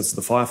chemiluminescence of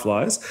the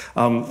fireflies.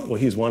 Well,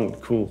 here's one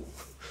cool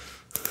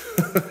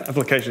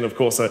application, of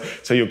course.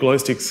 So your glow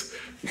sticks,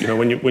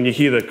 when you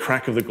hear the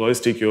crack of the glow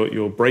stick,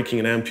 you're breaking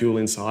an ampule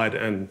inside,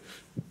 and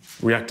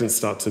reactants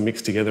start to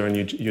mix together,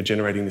 and you're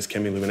generating this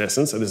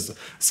chemiluminescence. So this is a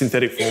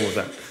synthetic form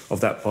of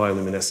that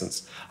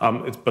bioluminescence.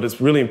 But it's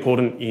really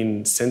important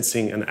in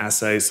sensing and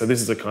assays. So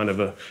this is a kind of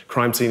a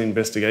crime scene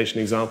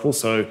investigation example.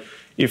 So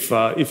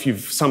if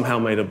you've somehow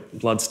made a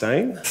blood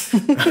stain,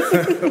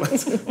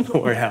 don't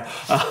worry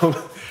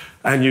how,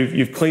 and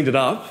you've cleaned it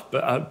up,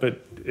 but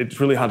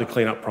it's really hard to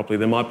clean up properly.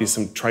 There might be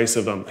some trace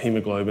of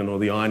hemoglobin or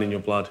the iron in your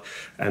blood,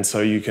 and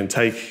so you can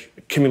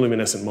take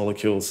chemiluminescent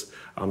molecules,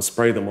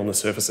 spray them on the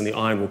surface, and the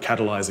iron will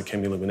catalyse the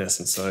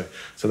chemiluminescence.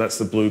 So that's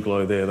the blue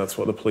glow there. That's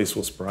what the police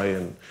will spray,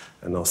 and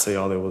they'll see,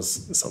 there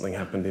was something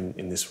happened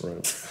in this room.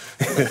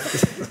 I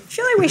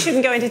feel like we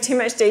shouldn't go into too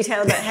much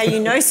detail about how you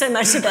know so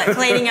much about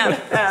cleaning up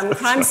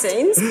crime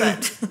scenes,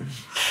 but...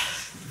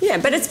 Yeah,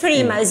 but it's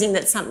pretty amazing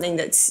that something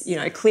that's,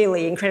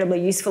 clearly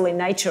incredibly useful in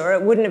nature, or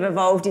it wouldn't have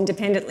evolved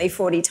independently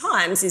 40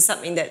 times, is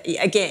something that,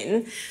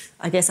 again,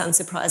 I guess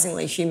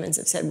unsurprisingly, humans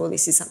have said, well,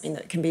 this is something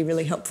that can be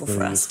really helpful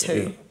for us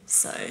too.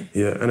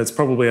 Yeah, and it's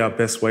probably our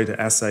best way to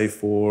assay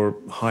for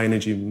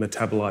high-energy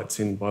metabolites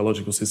in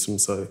biological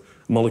systems. So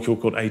a molecule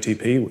called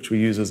ATP, which we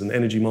use as an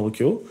energy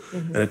molecule,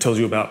 and it tells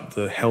you about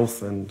the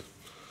health and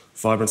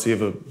vibrancy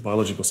of a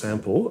biological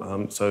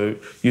sample. So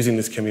using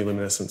this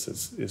chemiluminescence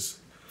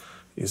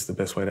is the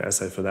best way to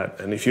assay for that.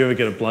 And if you ever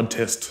get a blood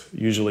test,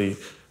 usually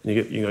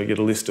you get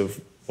a list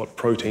of what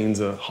proteins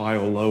are high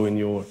or low in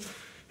your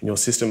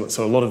system.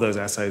 So a lot of those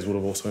assays would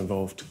have also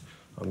involved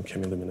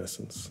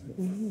chemiluminescence.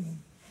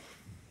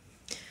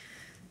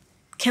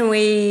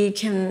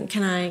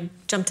 Can I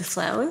jump to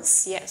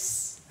flowers?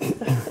 Yes.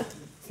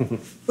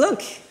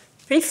 Look,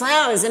 pretty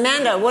flowers.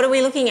 Amanda, what are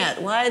we looking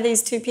at? Why are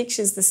these two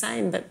pictures the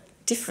same but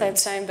different?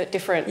 Same but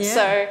different. Yeah.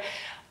 So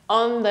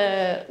on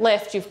the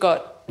left, you've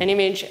got an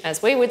image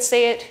as we would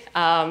see it.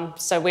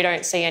 So we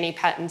don't see any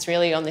patterns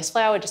really on this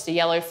flower, just a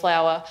yellow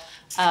flower.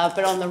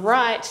 But on the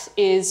right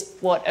is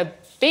what a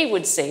bee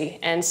would see.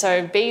 And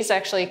so bees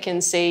actually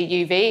can see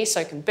UV,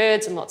 so can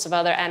birds and lots of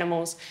other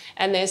animals.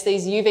 And there's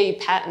these UV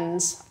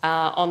patterns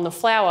on the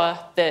flower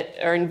that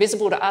are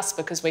invisible to us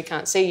because we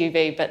can't see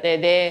UV, but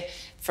they're there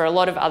for a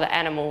lot of other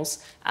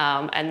animals,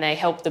 and they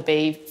help the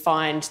bee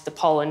find the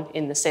pollen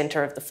in the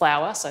centre of the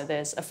flower. So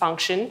there's a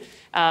function,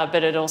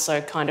 but it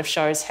also kind of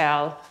shows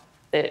how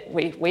that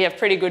we have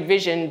pretty good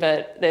vision,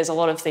 but there's a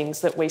lot of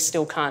things that we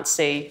still can't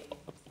see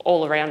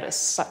all around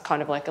us,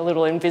 kind of like a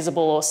little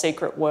invisible or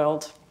secret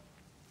world.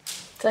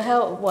 So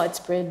how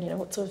widespread,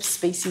 what sort of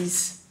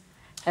species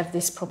have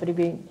this property,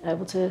 being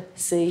able to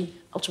see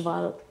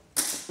ultraviolet?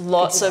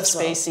 Lots of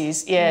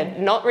species,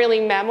 Not really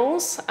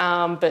mammals,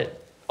 but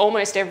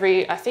almost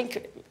I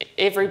think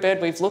every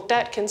bird we've looked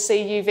at can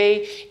see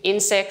UV.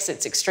 Insects,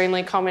 it's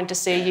extremely common to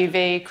see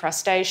UV.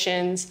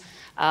 Crustaceans,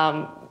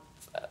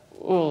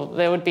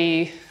 there would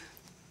be,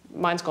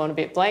 mine's gone a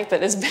bit blank, but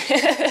there's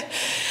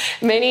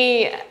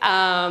many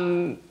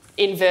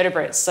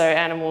invertebrates, so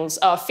animals.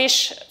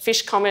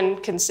 Fish commonly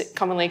can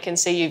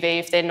see UV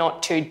if they're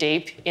not too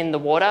deep in the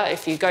water.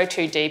 If you go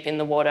too deep in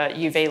the water,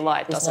 UV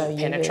light doesn't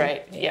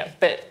penetrate. Yeah,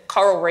 but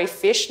coral reef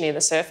fish near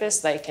the surface,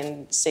 they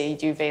can see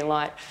UV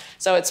light.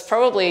 So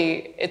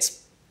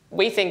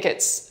we think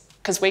it's,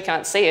 because we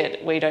can't see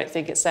it, we don't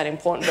think it's that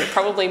important, but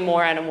probably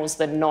more animals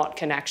than not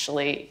can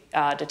actually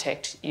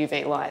detect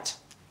UV light.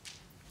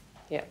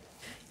 Yeah.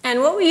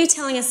 And what were you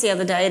telling us the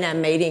other day in our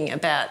meeting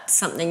about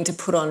something to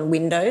put on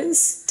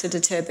windows to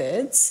deter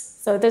birds?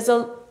 So there's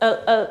a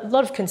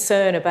lot of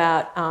concern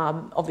about,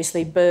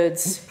 obviously,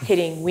 birds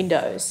hitting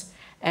windows.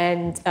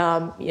 And,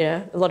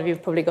 a lot of you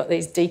have probably got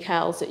these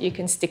decals that you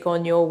can stick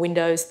on your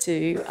windows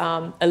to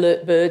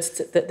alert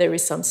birds that there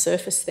is some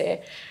surface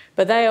there.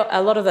 But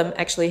a lot of them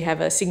actually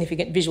have a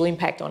significant visual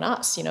impact on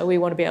us. We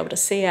want to be able to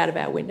see out of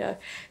our window.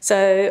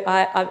 So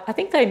I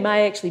think they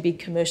may actually be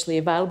commercially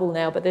available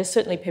now, but there's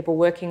certainly people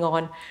working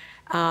on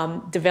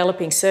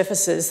developing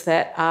surfaces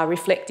that are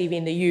reflective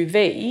in the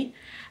UV.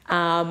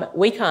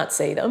 We can't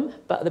see them,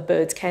 but the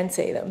birds can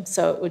see them.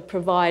 So it would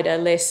provide a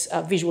less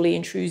visually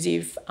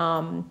intrusive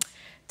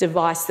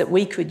device that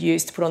we could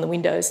use to put on the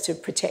windows to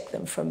protect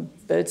them from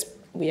birds.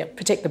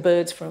 Protect the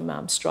birds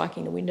from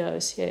striking the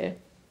windows.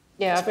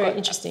 Yeah, it's very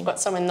interesting. I've got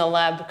some in the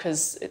lab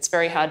because it's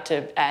very hard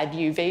to add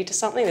UV to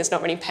something. There's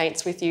not many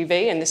paints with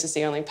UV, and this is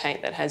the only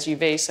paint that has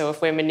UV. So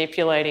if we're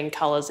manipulating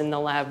colours in the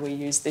lab, we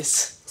use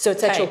this. So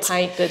it's actual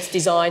paint that's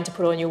designed to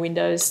put on your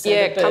windows? So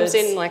it comes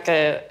in like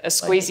a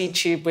squeezy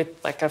tube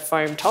with like a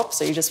foam top,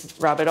 so you just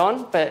rub it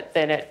on, but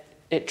then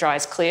it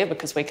dries clear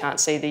because we can't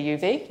see the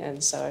UV,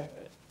 and so,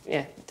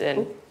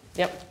 then,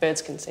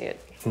 birds can see it.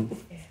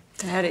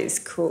 That is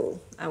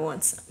cool. I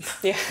want some.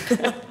 Yeah.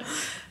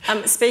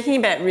 Speaking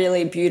about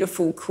really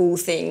beautiful, cool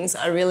things,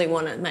 I really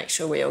want to make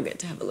sure we all get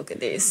to have a look at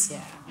this.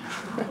 Yeah.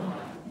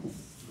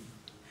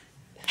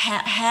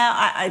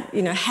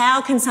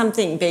 How can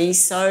something be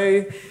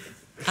so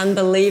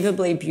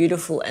unbelievably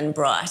beautiful and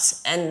bright?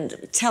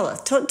 And tell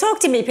us, talk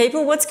to me,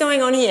 people. What's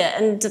going on here?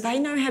 And do they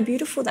know how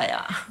beautiful they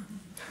are?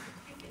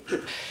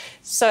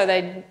 So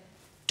they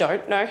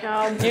don't know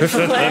how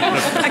beautiful they are.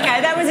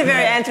 Okay, that was a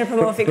very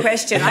anthropomorphic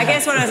question. I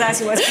guess what I was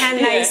asking was, can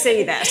they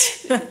see that?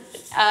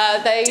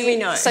 Do we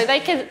know? So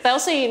they'll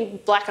see in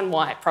black and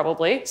white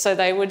probably. So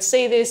they would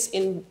see this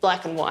in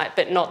black and white,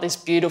 but not this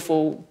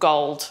beautiful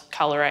gold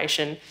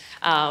coloration.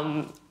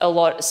 So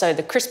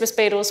the Christmas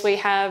beetles we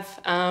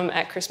have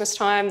at Christmas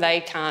time,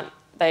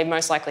 they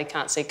most likely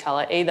can't see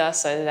colour either,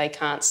 so they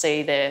can't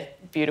see their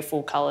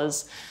beautiful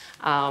colours.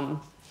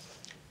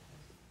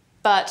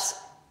 But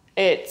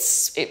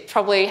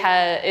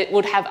it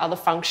would have other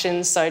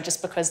functions, so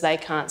just because they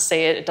can't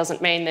see it, it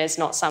doesn't mean there's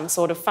not some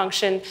sort of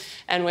function.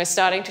 And we're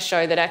starting to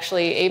show that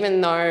actually,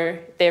 even though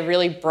they're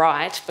really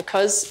bright,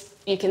 because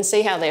you can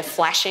see how they're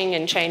flashing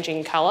and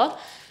changing colour,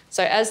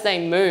 so as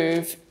they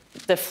move,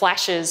 the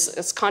flashes,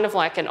 it's kind of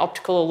like an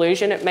optical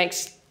illusion.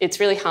 It's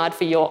really hard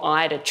for your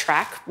eye to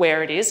track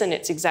where it is and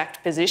its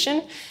exact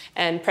position,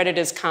 and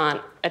predators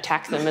can't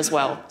attack them as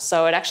well.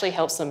 So it actually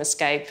helps them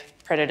escape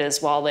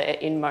predators while they're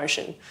in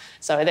motion.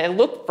 So they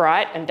look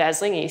bright and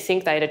dazzling and you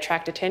think they'd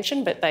attract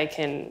attention, but they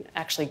can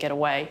actually get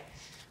away,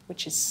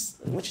 which is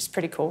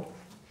pretty cool.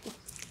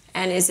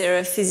 And is there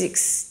a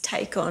physics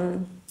take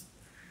on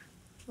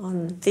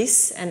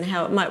this and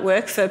how it might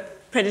work for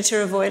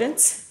predator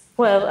avoidance?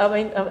 Well,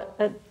 I mean,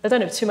 I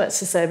don't have too much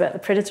to say about the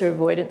predator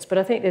avoidance, but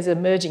I think there's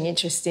emerging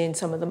interest in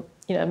some of the,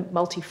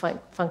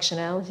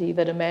 multifunctionality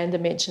that Amanda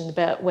mentioned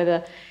about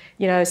whether,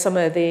 some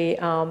of the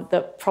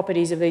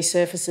properties of these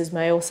surfaces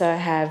may also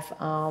have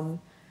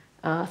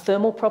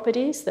thermal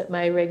properties that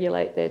may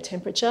regulate their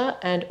temperature,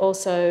 and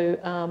also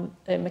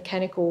their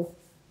mechanical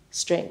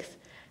strength.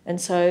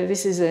 And so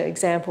this is an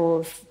example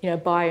of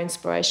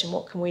bioinspiration.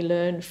 What can we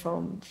learn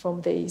from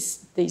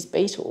these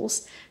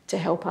beetles to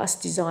help us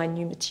design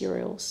new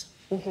materials?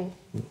 Mm-hmm.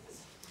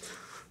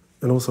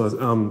 And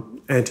also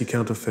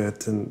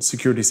anti-counterfeit and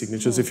security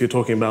signatures. If you're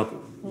talking about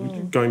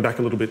going back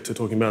a little bit to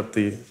talking about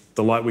the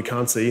light we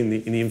can't see in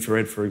the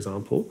infrared, for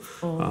example.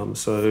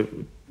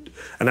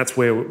 And that's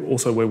where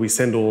we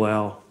send all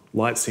our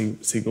light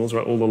signals,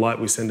 right? All the light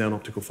we send down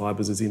optical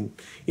fibres is in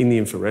the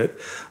infrared.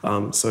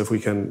 So if we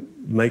can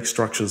make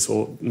structures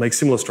or make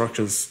similar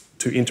structures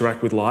to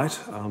interact with light,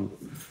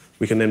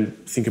 we can then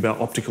think about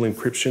optical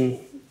encryption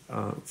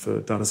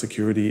for data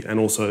security and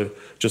also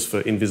just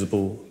for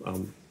invisible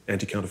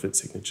anti-counterfeit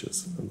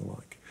signatures and the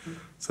like.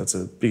 So that's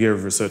a big area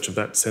of research of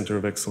that Centre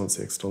of Excellence,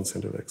 the Exton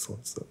Centre of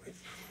Excellence.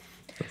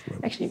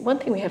 Actually, one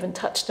thing we haven't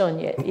touched on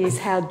yet is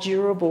how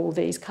durable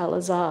these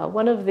colours are.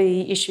 One of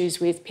the issues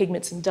with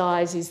pigments and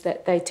dyes is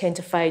that they tend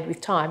to fade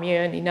with time. You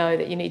only know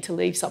that you need to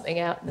leave something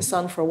out in the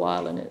sun for a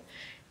while and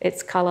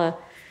its colour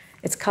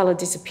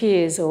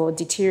disappears or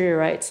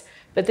deteriorates.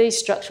 But these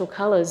structural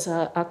colours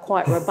are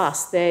quite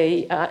robust.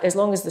 They, as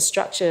long as the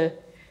structural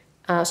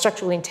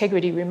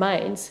integrity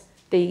remains,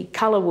 the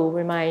colour will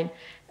remain.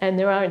 And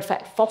there are, in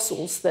fact,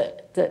 fossils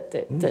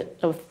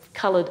of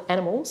coloured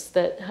animals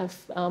that have,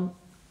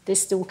 they're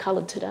still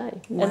coloured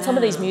today. Wow. And some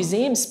of these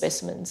museum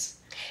specimens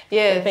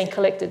have been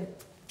collected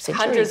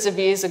centuries. Hundreds of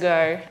years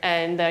ago,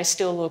 and they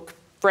still look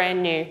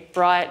brand new,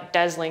 bright,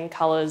 dazzling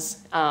colours,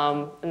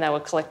 and they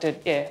were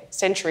collected,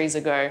 centuries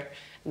ago,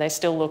 and they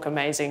still look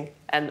amazing.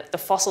 And the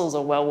fossils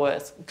are well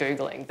worth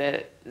Googling.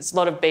 There's a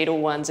lot of beetle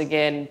ones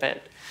again,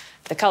 but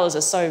the colours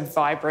are so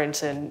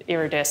vibrant and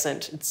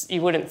iridescent,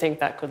 you wouldn't think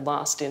that could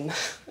last in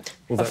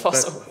a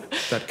fossil.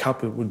 That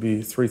cup, it would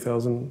be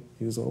 3,000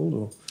 years old?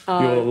 Or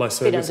a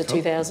bit under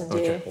 2,000,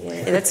 okay.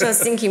 Yeah, that's what I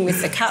was thinking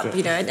with the cup,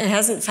 you know, it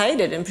hasn't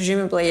faded and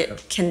presumably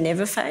it can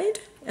never fade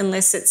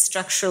unless it's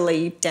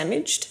structurally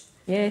damaged.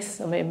 Yes,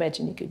 I mean,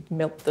 imagine you could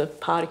melt the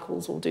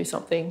particles or do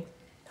something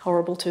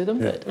horrible to them,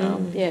 but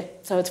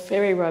so it's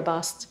very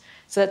robust.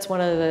 So that's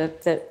one of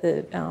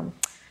the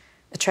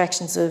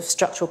attractions of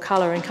structural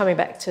colour. And coming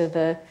back to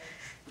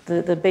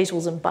the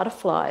beetles and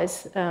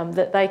butterflies,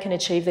 that they can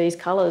achieve these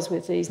colours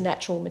with these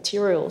natural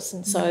materials.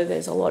 And so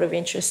there's a lot of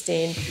interest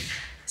in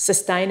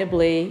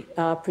sustainably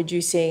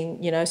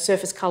producing, you know,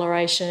 surface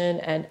coloration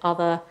and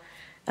other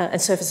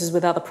and surfaces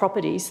with other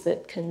properties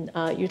that can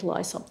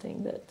utilise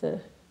something that the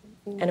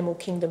animal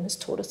kingdom has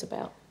taught us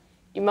about.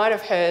 You might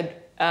have heard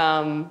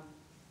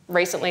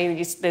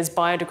recently there's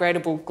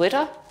biodegradable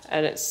glitter,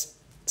 and it's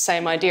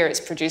same idea. It's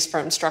produced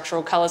from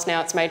structural colours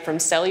now. It's made from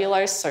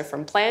cellulose, so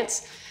from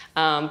plants,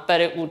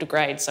 but it will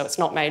degrade, so it's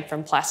not made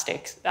from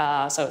plastic.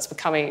 So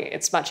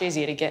it's much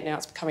easier to get now.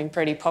 It's becoming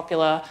pretty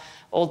popular,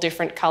 all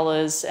different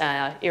colours,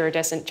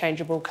 iridescent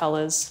changeable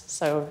colours.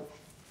 So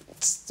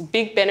it's a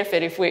big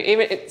benefit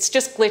it's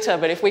just glitter,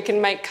 but if we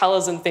can make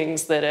colours and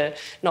things that are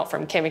not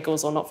from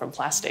chemicals or not from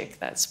plastic,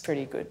 that's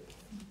pretty good.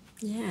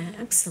 Yeah,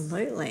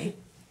 absolutely.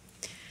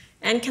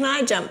 And can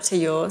I jump to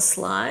your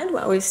slide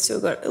while we've still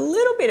got a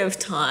little bit of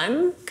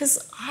time?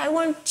 Because I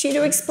want you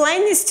to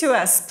explain this to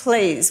us,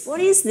 please.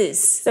 What is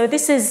this? So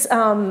this is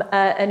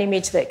an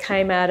image that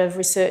came out of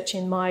research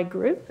in my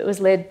group. It was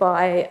led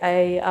by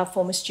a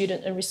former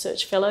student and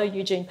research fellow,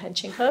 Eugene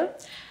Panchenko.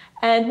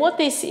 And what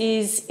this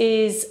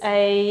is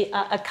a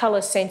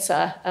colour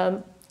sensor,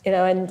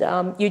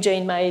 and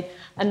Eugene made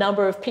a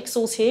number of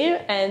pixels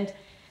here, and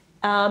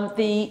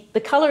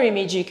the colour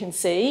image you can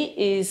see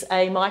is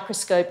a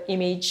microscope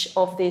image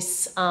of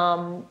this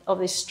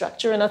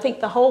structure, and I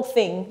think the whole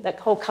thing, that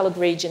whole coloured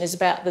region, is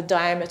about the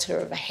diameter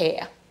of a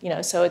hair, you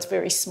know, so it's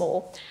very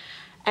small.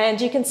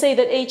 And you can see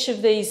that each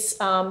of these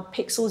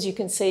pixels, you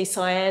can see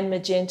cyan,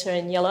 magenta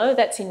and yellow.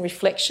 That's in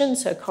reflection,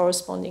 so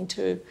corresponding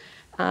to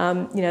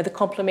the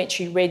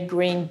complementary red,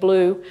 green,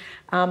 blue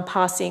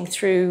passing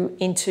through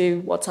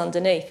into what's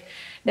underneath.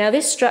 Now,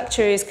 this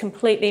structure is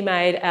completely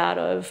made out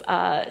of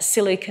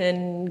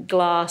silicon,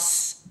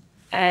 glass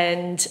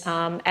and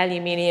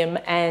aluminium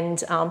and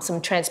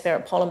some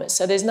transparent polymers.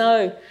 So there's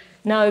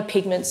no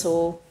pigments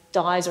or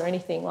dyes or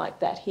anything like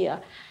that here.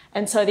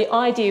 And so the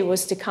idea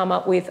was to come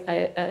up with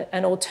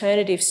an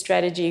alternative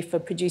strategy for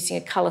producing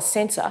a colour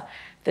sensor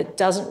that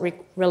doesn't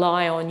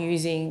rely on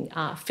using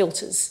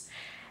filters.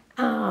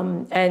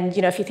 And,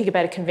 you know, if you think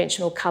about a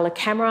conventional colour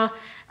camera,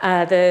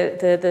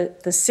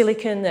 the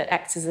silicon that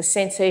acts as a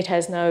sensor, it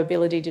has no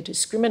ability to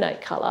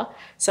discriminate colour.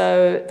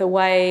 So the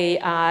way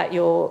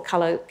your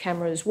colour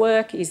cameras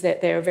work is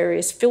that there are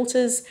various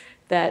filters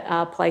that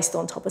are placed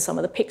on top of some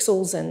of the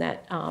pixels, and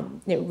that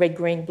red,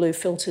 green, blue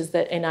filters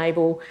that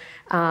enable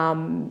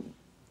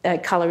a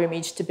colour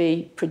image to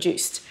be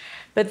produced.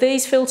 But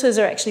these filters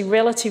are actually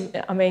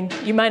I mean,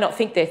 you may not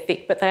think they're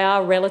thick, but they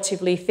are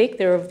relatively thick.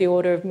 They're of the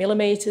order of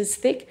millimetres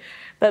thick.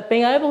 But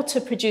being able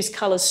to produce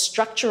colours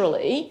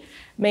structurally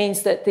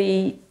means that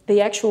the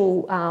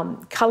actual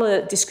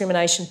colour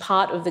discrimination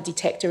part of the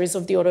detector is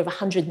of the order of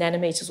 100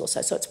 nanometres or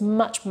so. So it's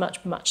much,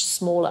 much, much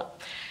smaller.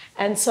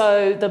 And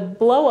so the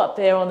blow up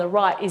there on the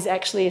right is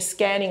actually a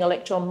scanning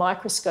electron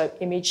microscope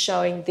image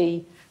showing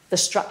the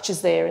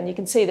structures there. And you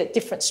can see that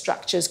different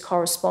structures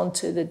correspond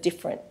to the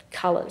different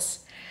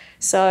colours.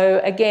 So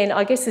again,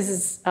 I guess this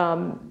is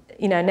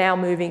now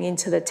moving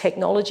into the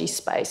technology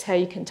space, how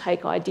you can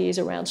take ideas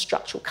around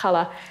structural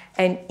colour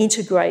and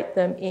integrate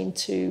them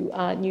into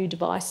new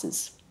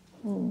devices.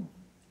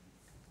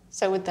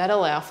 So would that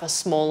allow for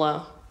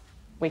smaller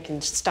we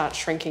can start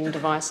shrinking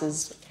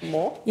devices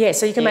more? Yeah,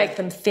 so you can make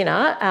them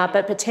thinner,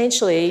 but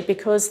potentially,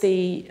 because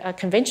the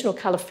conventional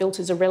colour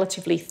filters are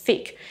relatively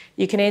thick,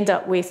 you can end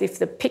up with, if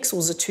the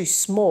pixels are too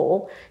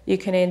small, you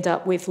can end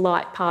up with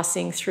light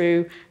passing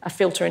through a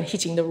filter and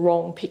hitting the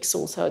wrong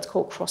pixel, so it's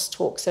called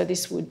crosstalk, so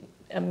this would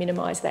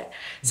minimise that.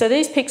 So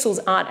these pixels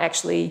aren't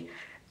actually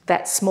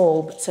that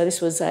small, so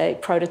this was a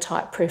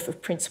prototype proof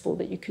of principle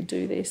that you could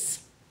do this.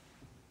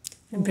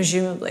 And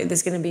presumably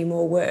there's going to be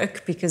more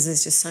work because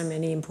there's just so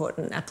many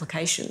important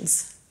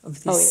applications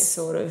of this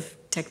sort of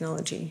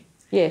technology.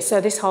 Yeah, so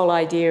this whole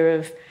idea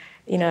of,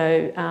 you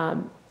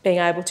know, being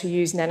able to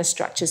use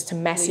nanostructures to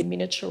massive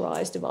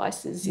miniaturise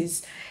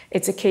devices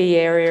it's a key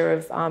area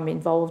of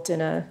involved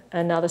in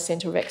another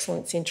centre of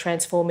excellence in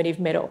transformative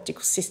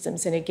meta-optical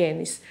systems. And again,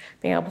 this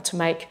being able to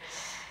make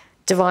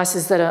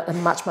devices that are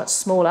much, much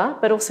smaller,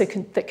 but also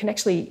that can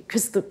actually,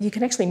 because you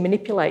can actually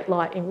manipulate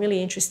light in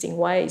really interesting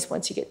ways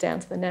once you get down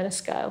to the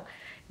nanoscale.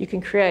 You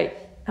can create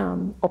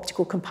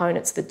optical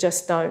components that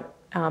just don't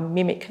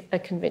mimic a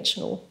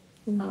conventional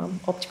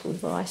optical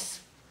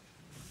device.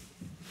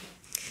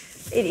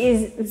 It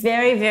is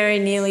very, very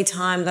nearly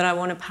time that I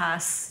want to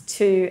pass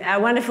to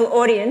our wonderful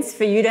audience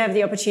for you to have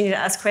the opportunity to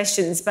ask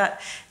questions, but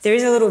there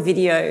is a little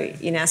video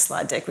in our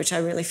slide deck which I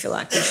really feel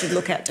like we should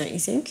look at, don't you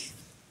think?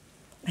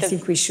 I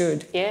think we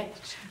should. Yeah.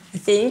 I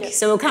think. Yep.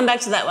 So we'll come back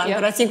to that one,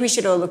 but I think we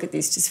should all look at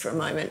this just for a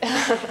moment.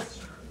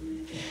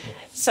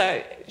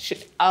 So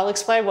I'll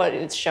explain what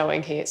it's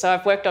showing here. So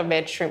I've worked on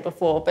med shrimp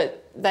before,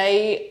 but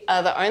they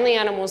are the only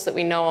animals that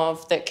we know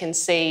of that can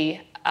see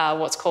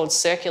what's called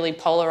circularly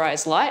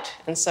polarised light.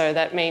 And so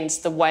that means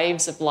the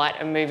waves of light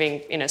are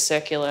moving in a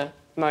circular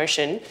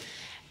motion.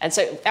 And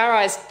so our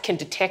eyes can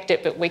detect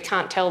it, but we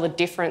can't tell the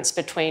difference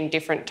between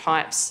different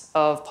types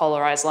of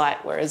polarised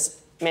light,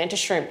 whereas mantis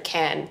shrimp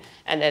can,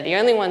 and they're the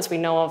only ones we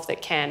know of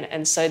that can.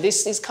 And so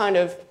this is kind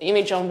of, the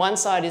image on one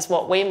side is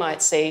what we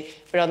might see,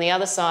 but on the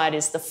other side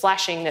is the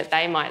flashing that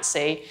they might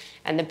see.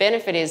 And the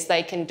benefit is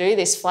they can do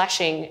this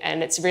flashing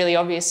and it's really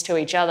obvious to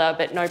each other,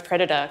 but no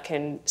predator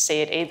can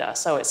see it either.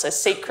 So it's a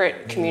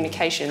secret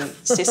communication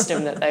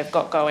system that they've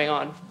got going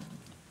on.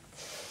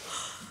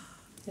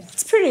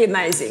 It's pretty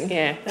amazing.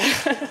 Yeah.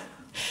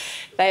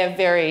 They have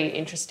very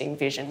interesting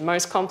vision,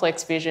 most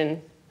complex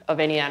vision of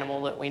any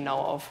animal that we know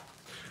of.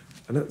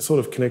 And that sort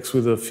of connects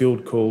with a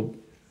field called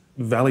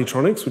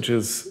valleytronics, which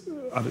is,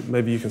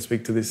 maybe you can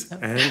speak to this,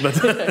 Anne, but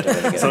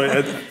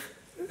so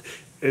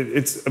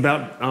it's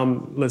about,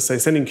 let's say,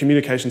 sending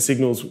communication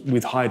signals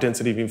with high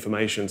density of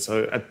information.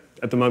 So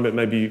at the moment,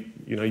 maybe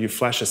you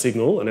flash a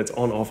signal and it's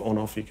on,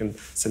 off, you can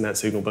send that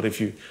signal. But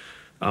if you,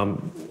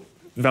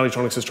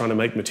 valleytronics is trying to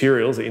make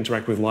materials that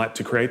interact with light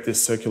to create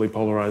this circularly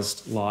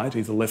polarised light,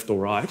 either left or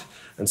right.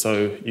 And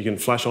so you can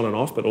flash on and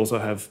off, but also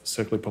have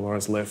circularly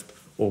polarised left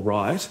or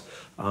right,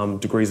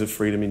 degrees of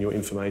freedom in your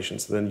information.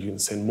 So then you can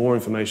send more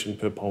information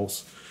per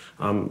pulse,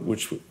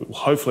 which will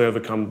hopefully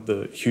overcome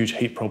the huge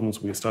heat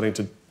problems we're starting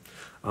to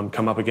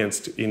come up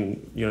against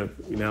in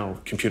our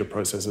computer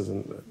processors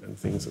and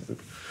things that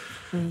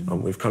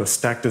we've kind of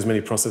stacked as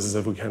many processors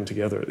as we can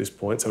together at this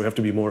point. So we have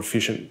to be more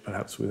efficient,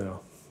 perhaps,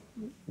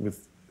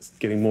 with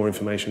getting more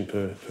information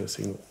per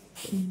signal.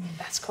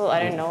 That's cool.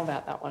 I didn't know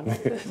about that one.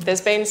 There's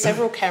been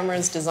several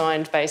cameras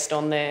designed based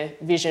on their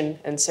vision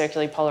and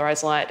circularly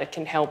polarised light that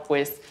can help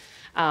with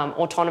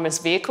autonomous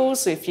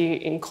vehicles. If you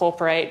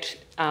incorporate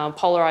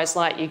polarised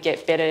light, you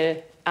get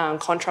better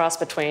contrast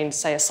between,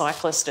 say, a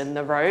cyclist and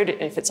the road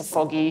if it's a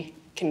foggy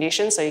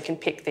condition, so you can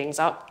pick things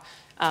up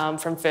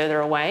from further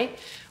away.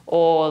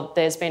 Or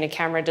there's been a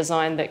camera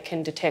designed that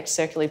can detect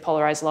circularly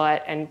polarised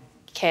light, and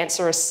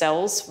cancerous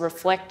cells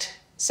reflect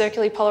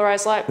circularly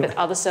polarised light, but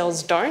other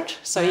cells don't.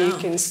 So you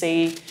can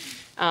see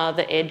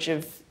the edge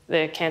of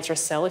the cancerous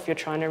cell if you're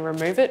trying to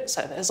remove it.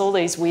 So there's all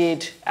these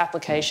weird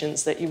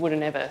applications that you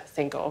wouldn't ever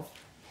think of.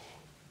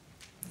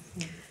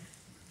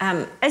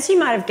 As you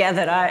might have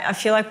gathered, I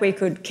feel like we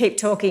could keep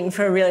talking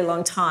for a really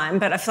long time,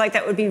 but I feel like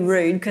that would be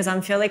rude because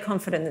I'm fairly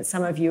confident that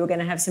some of you are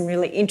going to have some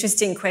really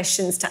interesting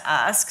questions to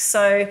ask.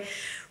 So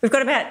we've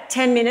got about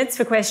 10 minutes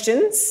for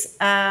questions.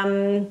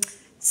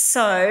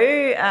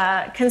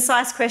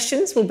 Concise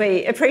questions will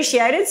be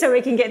appreciated so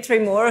we can get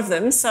through more of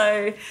them.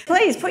 So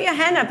please put your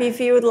hand up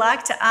if you would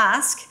like to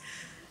ask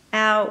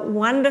our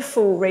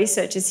wonderful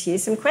researchers here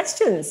some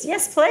questions.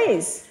 Yes,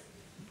 please.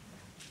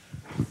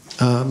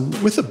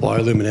 With the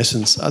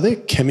bioluminescence, are there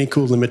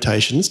chemical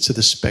limitations to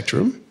the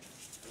spectrum?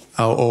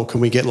 Or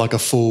can we get like a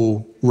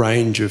full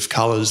range of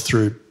colours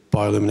through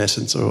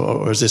bioluminescence?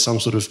 Or is there some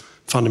sort of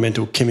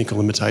fundamental chemical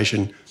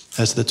limitation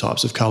as to the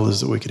types of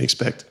colours that we can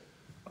expect?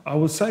 I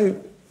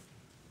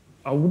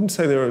wouldn't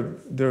say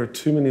there are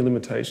too many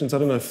limitations. I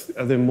don't know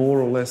are there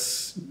more or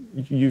less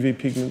UV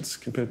pigments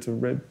compared to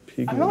red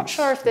pigments? I'm not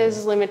sure if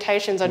there's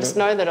limitations. I just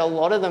know that a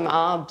lot of them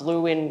are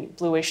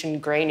bluish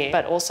and greenish,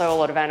 but also a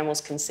lot of animals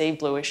can see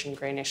bluish and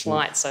greenish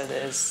light, so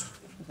there's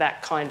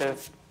that kind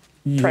of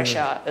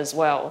pressure as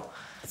well.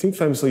 I think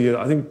famously,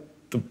 I think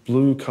the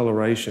blue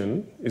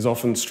coloration is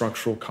often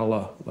structural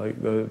colour, like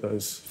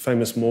those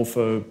famous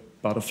morpho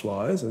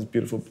butterflies, those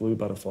beautiful blue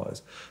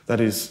butterflies. That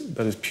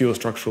is pure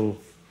structural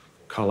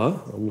colour.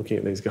 I'm looking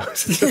at these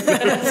guys.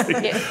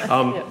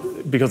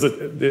 Because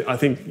I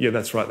think, yeah,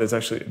 that's right.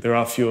 There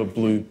are fewer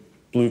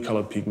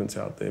blue-coloured pigments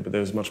out there, but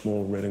there's much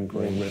more red and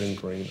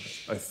green,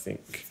 I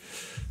think.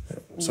 Yeah.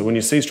 So when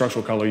you see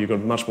structural colour, you've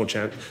got much more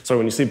chance. So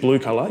when you see blue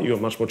colour, you've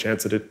got much more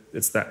chance that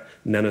it's that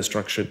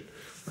nanostructured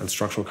and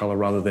structural colour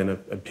rather than a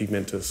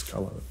pigmentous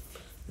colour.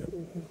 Yeah.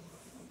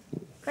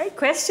 Great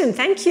question,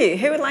 thank you.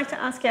 Who would like to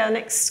ask our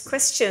next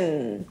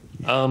question?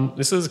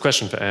 This is a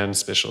question for Anne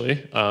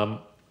especially.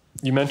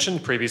 You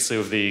mentioned previously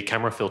with the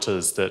camera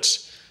filters that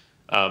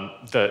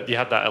you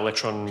had that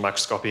electron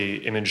microscopy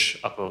image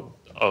up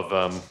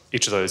of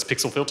each of those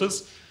pixel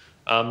filters.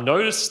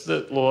 Notice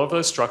that a lot of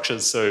those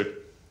structures, so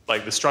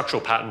like the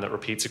structural pattern that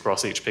repeats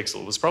across each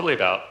pixel was probably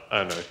about, I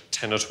don't know,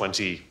 10 or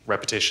 20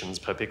 repetitions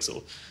per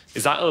pixel.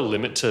 Is that a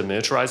limit to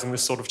miniaturizing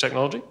this sort of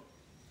technology?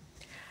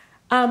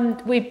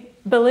 We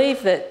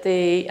believe that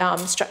the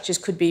structures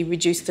could be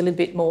reduced a little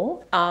bit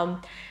more.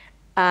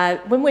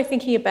 When we're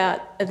thinking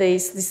about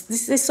these,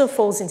 this sort of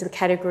falls into the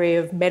category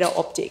of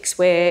meta-optics,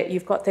 where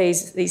you've got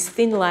these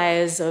thin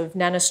layers of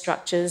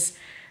nanostructures.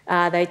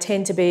 They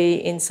tend to be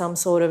in some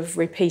sort of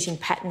repeating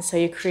pattern, so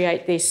you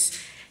create this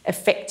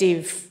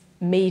effective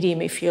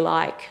medium, if you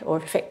like, or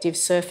effective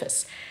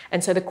surface.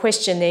 And so the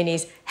question then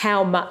is,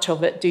 how much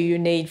of it do you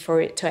need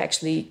for it to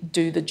actually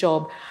do the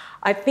job?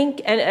 I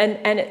think,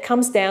 and it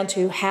comes down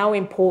to how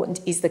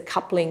important is the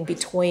coupling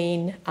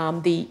between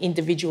the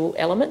individual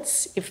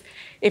elements.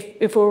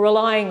 If we're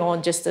relying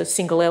on just a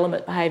single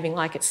element behaving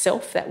like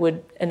itself, that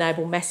would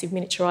enable massive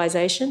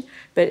miniaturisation.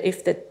 But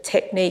if the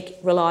technique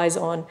relies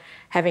on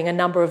having a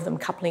number of them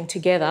coupling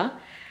together,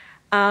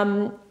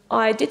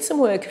 I did some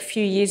work a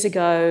few years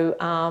ago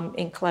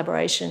in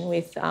collaboration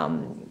with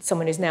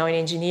someone who's now in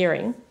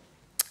engineering,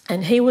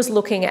 and he was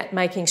looking at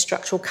making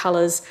structural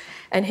colours,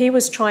 and he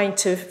was trying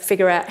to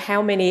figure out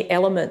how many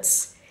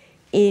elements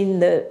in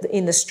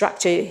the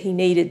structure he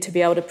needed to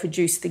be able to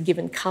produce the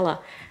given colour.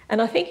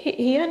 And I think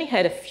he only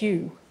had a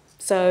few.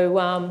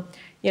 So,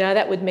 you know,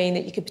 that would mean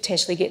that you could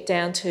potentially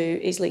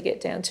easily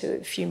get down to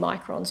a few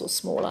microns or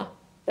smaller.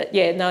 But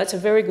yeah, no, it's a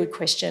very good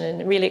question,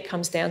 and really it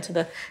comes down to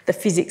the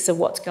physics of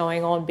what's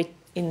going on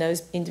in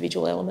those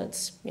individual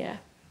elements. Yeah.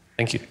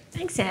 Thank you.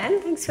 Thanks,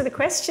 Anne. Thanks for the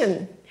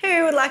question.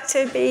 Who would like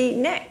to be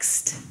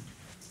next?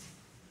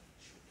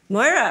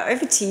 Moira,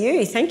 over to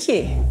you. Thank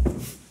you.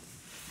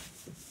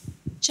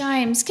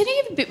 James, can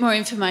you give a bit more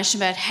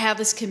information about how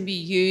this can be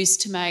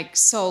used to make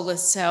solar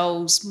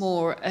cells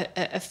more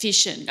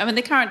efficient? I mean,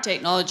 the current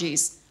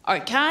technology's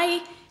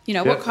okay. You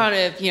know, what kind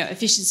of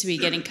efficiency are we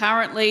getting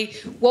currently?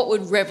 What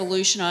would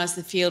revolutionise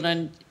the field,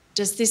 and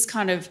does this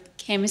kind of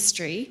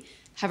chemistry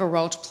have a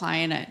role to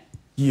play in it?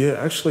 Yeah,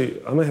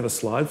 actually, I may have a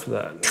slide for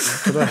that.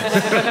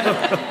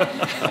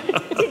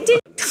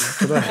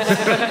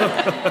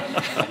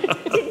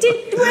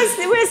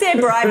 Where's their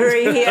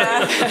bribery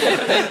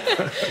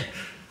here?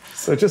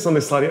 So just on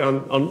this slide,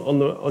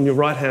 on your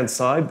right-hand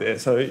side there,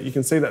 so you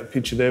can see that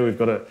picture there. We've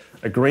got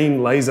a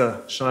green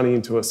laser shining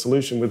into a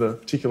solution with a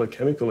particular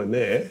chemical in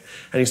there,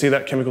 and you see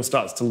that chemical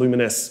starts to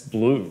luminesce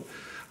blue.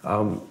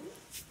 And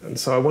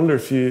so I wonder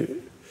do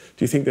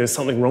you think there's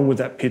something wrong with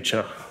that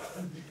picture?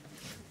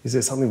 Is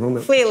there something wrong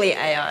with that? Clearly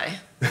AI.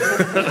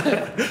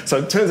 So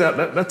it turns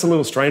out that's a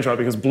little strange, right?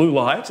 Because blue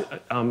light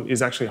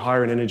is actually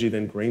higher in energy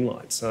than green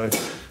light. So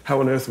how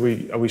on earth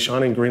are we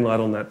shining green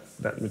light on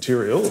that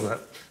material, that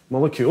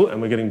molecule,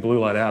 and we're getting blue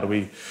light out?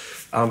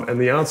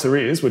 And the answer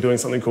is we're doing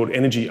something called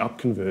energy up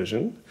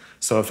conversion.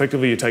 So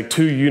effectively you take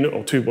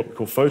what we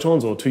call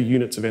photons, or 2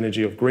 units of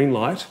energy of green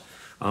light.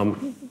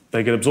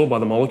 They get absorbed by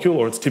the molecule,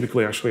 or it's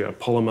typically actually a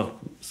polymer.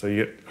 So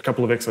you get a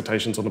couple of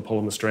excitations on the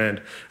polymer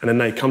strand, and then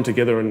they come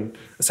together and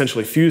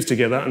essentially fuse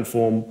together and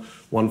form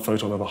one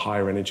photon of a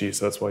higher energy.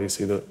 So that's why you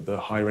see the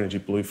higher energy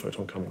blue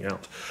photon coming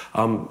out.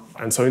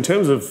 And so in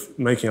terms of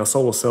making our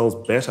solar cells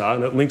better,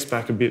 and it links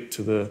back a bit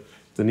to the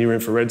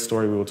near-infrared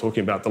story we were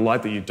talking about, the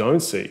light that you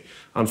don't see.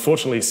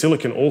 Unfortunately,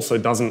 silicon also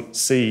doesn't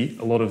see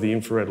a lot of the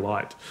infrared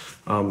light,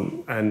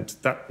 and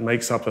that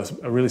makes up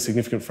a really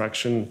significant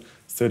fraction.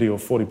 30 or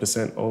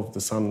 40% of the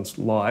sun's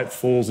light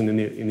falls in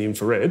the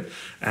infrared,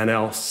 and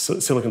our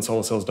silicon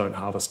solar cells don't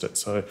harvest it.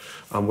 So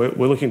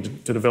we're looking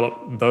to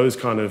develop those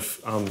kind of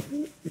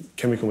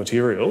chemical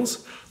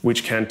materials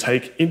which can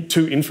take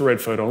 2 infrared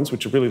photons,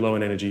 which are really low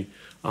in energy,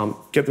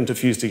 get them to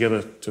fuse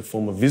together to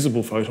form a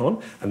visible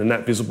photon, and then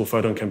that visible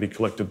photon can be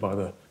collected by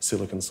the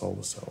silicon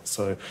solar cell.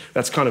 So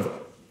that's kind of,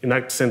 in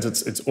that sense,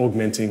 it's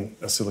augmenting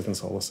a silicon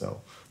solar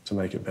cell to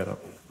make it better.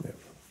 Yeah.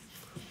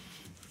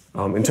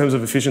 In terms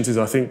of efficiencies,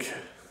 I think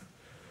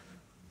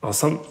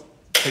some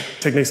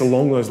techniques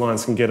along those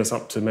lines can get us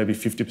up to maybe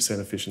 50%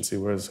 efficiency,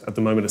 whereas at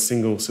the moment a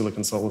single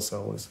silicon solar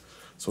cell is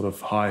sort of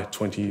high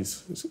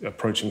 20s,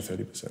 approaching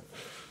 30%.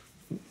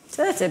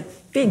 So that's a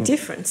big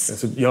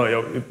difference.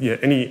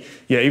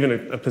 Even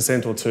a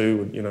percent or two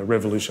would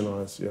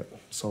revolutionise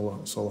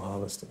solar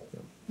harvesting.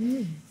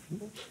 Yeah.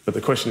 But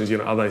the question is,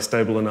 are they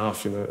stable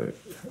enough?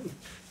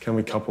 Can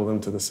we couple them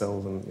to the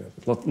cells? And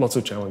lots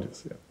of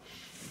challenges. Yeah.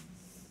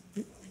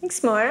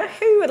 Thanks, Moira.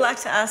 Who would like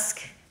to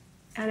ask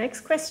our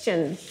next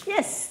question?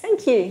 Yes,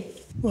 thank you.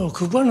 Well,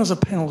 could one of the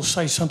panels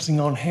say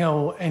something on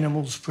how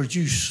animals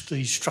produce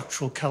these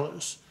structural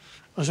colours?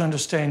 As I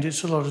understand,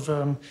 it's a lot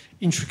of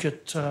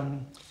intricate,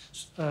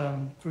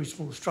 very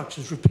small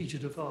structures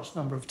repeated a vast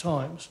number of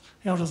times.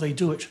 How do they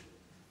do it?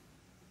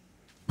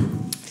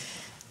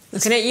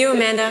 Looking at you,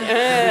 Amanda.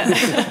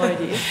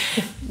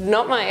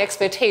 Not my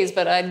expertise,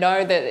 but I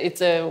know that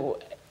it's a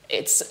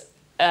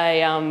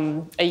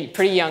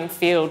pretty young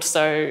field,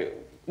 so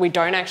we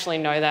don't actually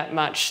know that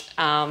much.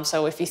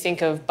 So if you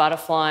think of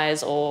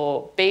butterflies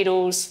or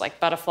beetles, like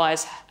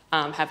butterflies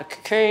have a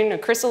cocoon, a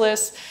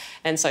chrysalis,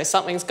 and so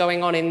something's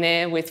going on in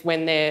there with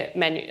when they're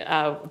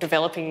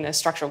developing the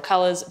structural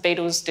colours.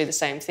 Beetles do the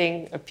same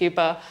thing, a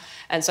pupa.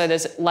 And so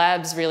there's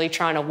labs really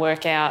trying to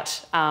work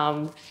out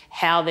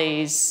how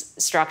these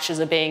structures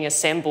are being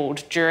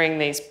assembled during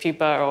these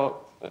pupa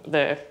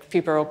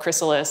or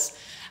chrysalis.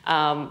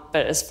 But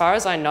as far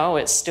as I know,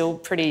 it's still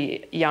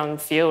pretty young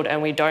field,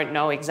 and we don't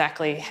know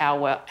exactly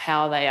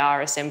how they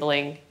are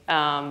assembling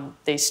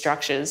these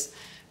structures.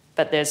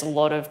 But there's a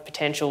lot of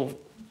potential.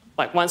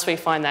 Like once we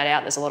find that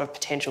out, there's a lot of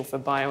potential for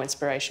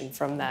bioinspiration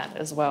from that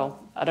as well.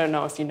 I don't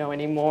know if you know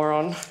any more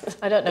on.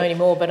 I don't know any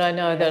more, but I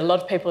know that a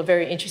lot of people are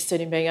very interested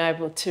in being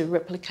able to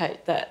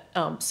replicate that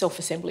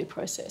self-assembly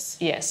process.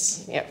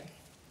 Yes. Yep.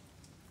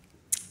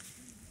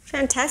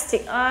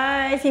 Fantastic.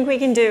 I think we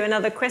can do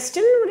another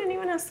question. Would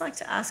anyone else like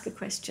to ask a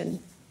question?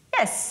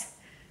 Yes,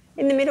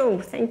 in the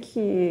middle. Thank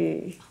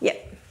you.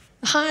 Yep.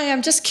 Hi,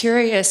 I'm just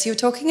curious. You were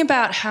talking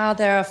about how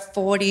there are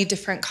 40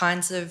 different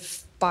kinds of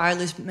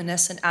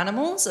bioluminescent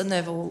animals and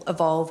they've all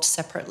evolved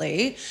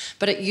separately,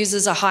 but it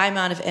uses a high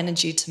amount of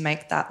energy to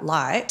make that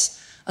light.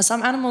 Are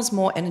some animals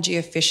more energy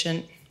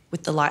efficient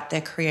with the light they're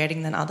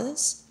creating than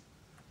others?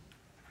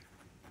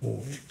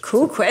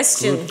 Cool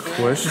question. Good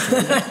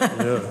question.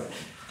 Yeah.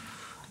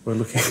 We're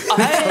looking.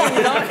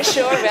 I'm not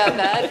sure about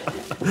that.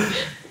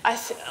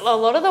 A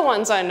lot of the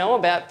ones I know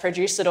about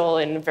produce it all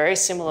in a very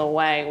similar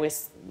way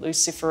with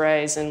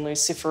luciferase and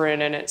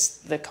luciferin, and it's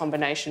the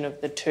combination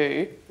of the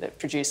two that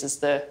produces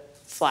the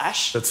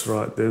flash. That's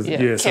right.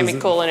 There's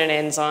chemical and an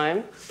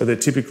enzyme. But they're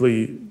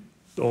typically,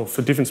 or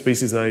for different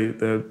species, so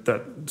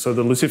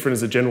the luciferin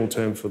is a general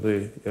term for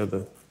the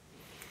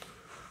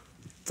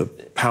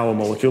power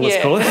molecule,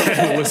 let's call it.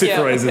 And the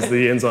luciferase is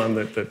the enzyme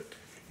that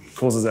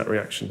causes that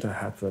reaction to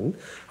happen.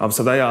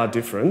 So they are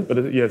different, but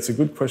it's a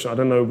good question. I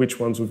don't know which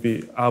ones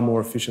are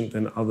more efficient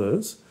than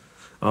others,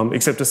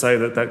 except to say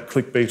that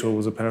click beetle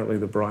was apparently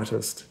the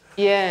brightest.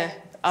 Yeah.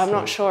 I'm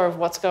not sure of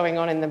what's going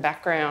on in the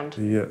background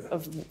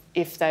of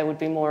if they would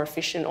be more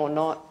efficient or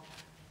not,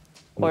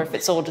 or if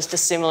it's all just a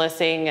similar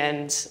thing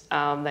and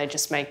they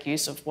just make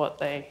use of what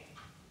they've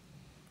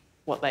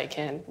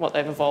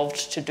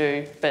evolved to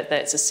do, but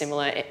that's a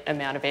similar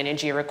amount of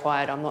energy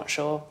required. I'm not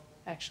sure,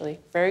 actually.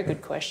 Very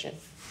good question.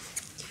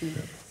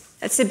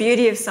 That's the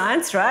beauty of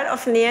science, right?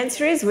 Often the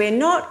answer is we're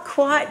not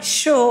quite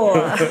sure.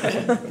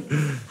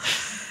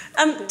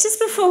 Just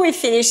before we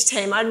finish,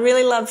 team, I'd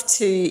really love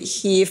to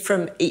hear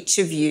from each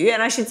of you.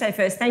 And I should say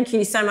first, thank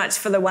you so much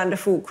for the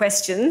wonderful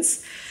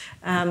questions.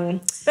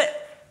 But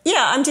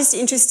yeah, I'm just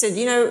interested,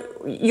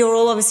 you're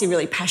all obviously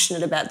really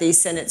passionate about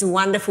this, and it's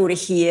wonderful to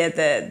hear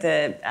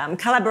the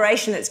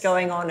collaboration that's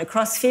going on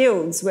across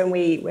fields when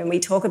we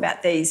talk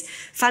about these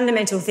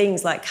fundamental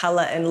things like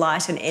colour and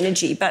light and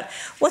energy. But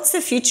what's the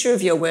future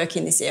of your work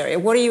in this area?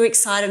 What are you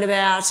excited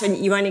about?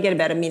 And you only get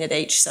about a minute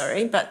each,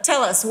 sorry. But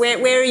tell us,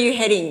 where are you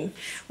heading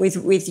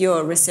with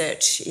your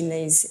research in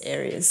these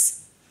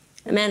areas?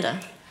 Amanda?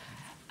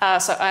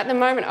 So at the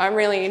moment, I'm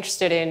really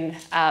interested in,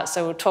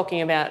 so we're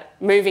talking about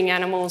moving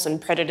animals,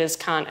 and predators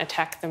can't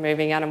attack the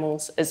moving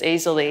animals as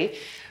easily,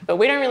 but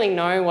we don't really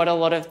know what a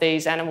lot of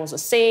these animals are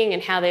seeing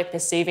and how they're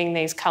perceiving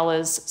these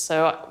colours.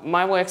 So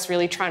my work's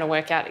really trying to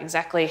work out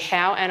exactly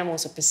how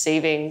animals are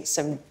perceiving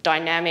some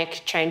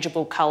dynamic,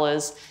 changeable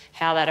colours,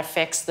 how that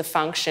affects the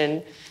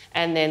function,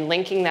 and then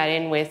linking that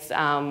in with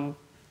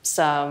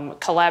some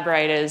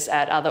collaborators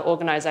at other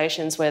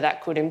organisations where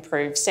that could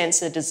improve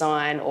sensor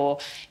design or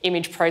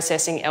image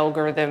processing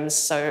algorithms.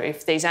 So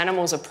if these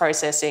animals are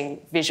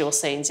processing visual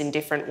scenes in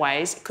different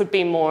ways, it could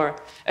be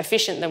more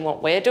efficient than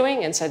what we're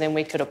doing, and so then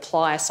we could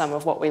apply some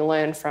of what we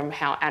learn from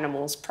how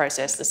animals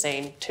process the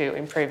scene to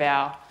improve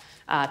our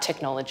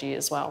technology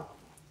as well.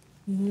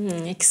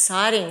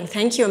 Exciting.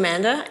 Thank you,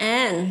 Amanda.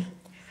 Anne?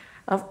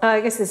 I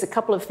guess there's a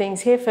couple of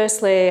things here.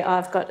 Firstly,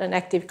 I've got an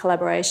active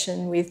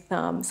collaboration with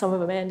some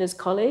of Amanda's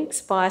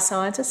colleagues,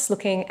 bioscientists,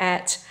 looking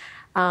at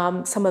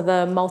some of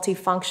the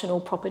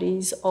multifunctional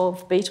properties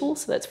of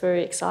beetles, so that's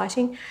very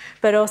exciting.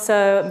 But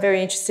also I'm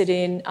very interested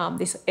in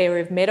this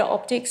area of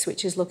meta-optics,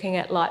 which is looking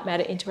at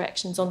light-matter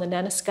interactions on the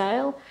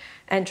nanoscale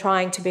and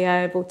trying to be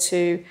able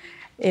to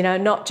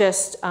not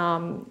just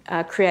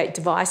create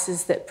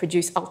devices that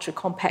produce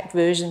ultra-compact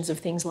versions of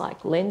things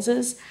like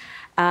lenses,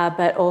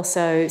 but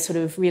also sort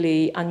of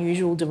really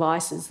unusual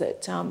devices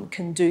that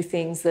can do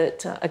things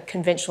that a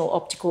conventional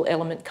optical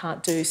element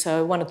can't do.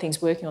 So one of the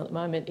things we're working on at the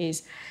moment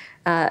is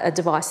a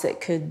device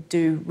that could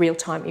do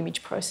real-time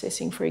image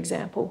processing, for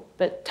example,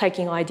 but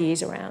taking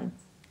ideas around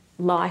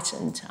light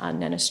and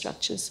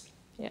nanostructures.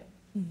 Yeah.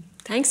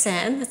 Thanks,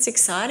 Anne. That's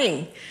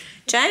exciting.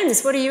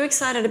 James, what are you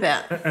excited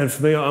about? And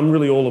for me, I'm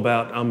really all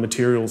about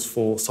materials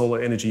for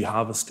solar energy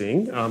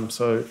harvesting.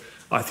 So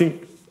I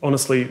think,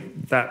 honestly,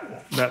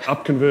 that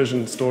up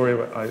conversion story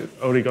I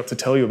already got to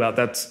tell you about,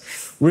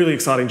 that's really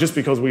exciting just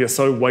because we are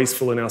so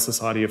wasteful in our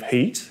society of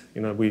heat.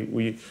 You know,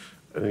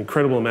 an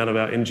incredible amount of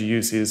our energy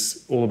use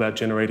is all about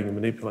generating and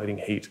manipulating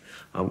heat.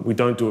 We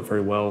don't do it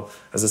very well.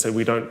 As I said,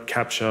 we don't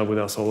capture with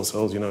our solar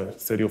cells,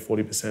 30 or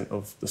 40%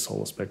 of the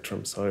solar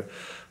spectrum. So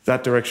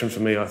that direction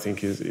for me, I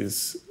think,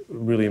 is a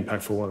really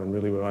impactful one and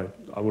really where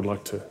I would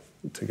like to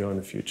go in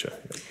the future.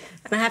 Yeah.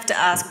 And I have to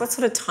ask, what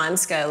sort of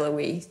timescale are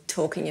we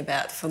talking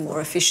about for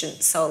more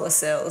efficient solar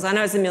cells? I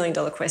know it's $1 million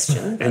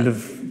question. End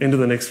of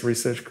the next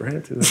research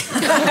grant, is it?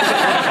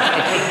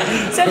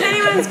 So if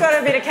anyone's got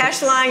a bit of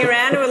cash lying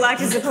around and would like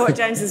to support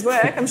James's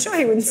work, I'm sure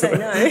he wouldn't say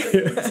no.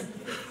 Yes.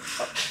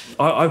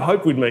 I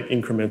hope we'd make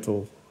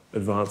incremental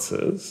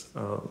advances.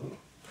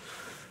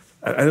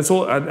 And it's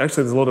all,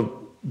 actually there's a lot of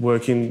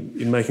work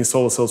in making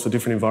solar cells for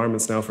different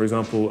environments now. For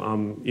example,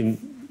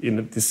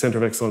 in this Centre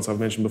of Excellence I've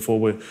mentioned before,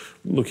 we're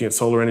looking at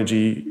solar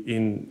energy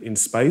in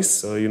space.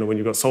 So, when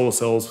you've got solar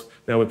cells,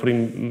 now we're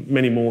putting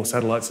many more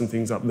satellites and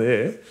things up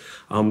there.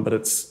 But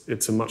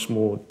it's a much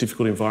more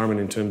difficult environment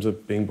in terms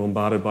of being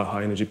bombarded by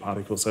high energy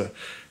particles. So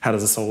how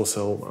does a solar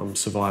cell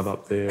survive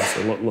up there?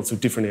 So lots of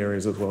different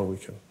areas as well we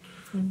can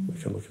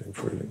look at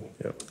improving.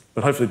 Yeah.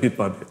 But hopefully bit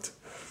by bit.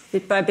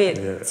 Bit by bit.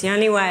 Yeah. It's the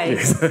only way.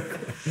 Yes. Could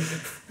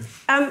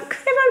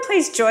everyone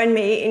please join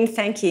me in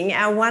thanking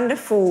our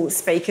wonderful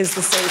speakers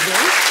this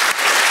evening?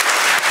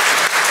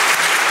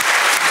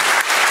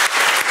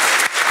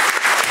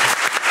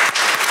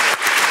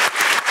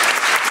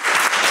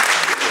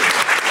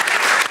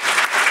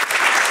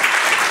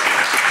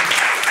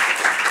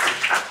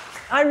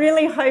 I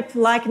really hope,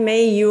 like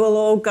me, you will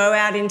all go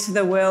out into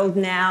the world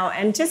now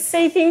and just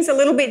see things a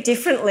little bit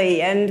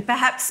differently and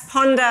perhaps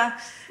ponder,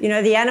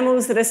 the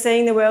animals that are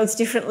seeing the worlds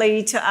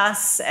differently to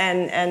us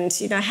and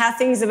how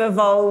things have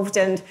evolved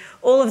and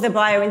all of the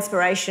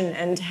bio-inspiration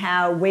and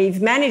how we've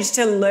managed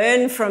to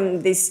learn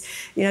from this,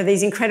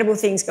 these incredible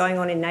things going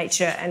on in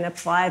nature and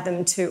apply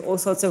them to all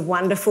sorts of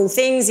wonderful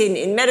things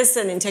in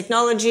medicine, in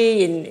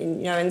technology,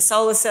 in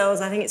solar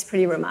cells. I think it's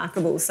pretty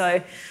remarkable.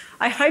 So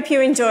I hope you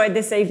enjoyed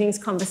this evening's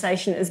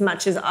conversation as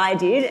much as I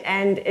did,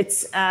 and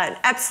it's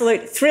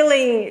absolute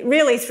thrilling,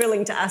 really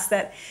thrilling to us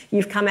that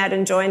you've come out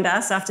and joined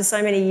us after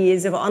so many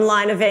years of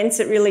online events.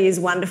 It really is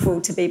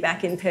wonderful to be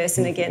back in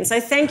person again. So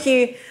thank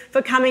you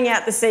for coming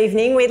out this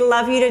evening. We'd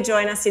love you to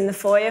join us in the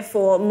foyer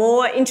for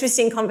more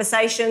interesting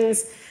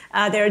conversations.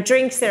 There are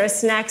drinks, there are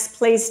snacks.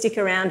 Please stick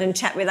around and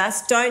chat with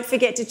us. Don't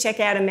forget to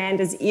check out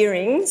Amanda's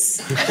earrings.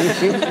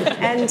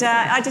 And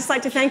I'd just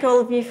like to thank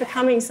all of you for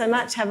coming so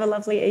much. Have a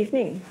lovely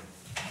evening.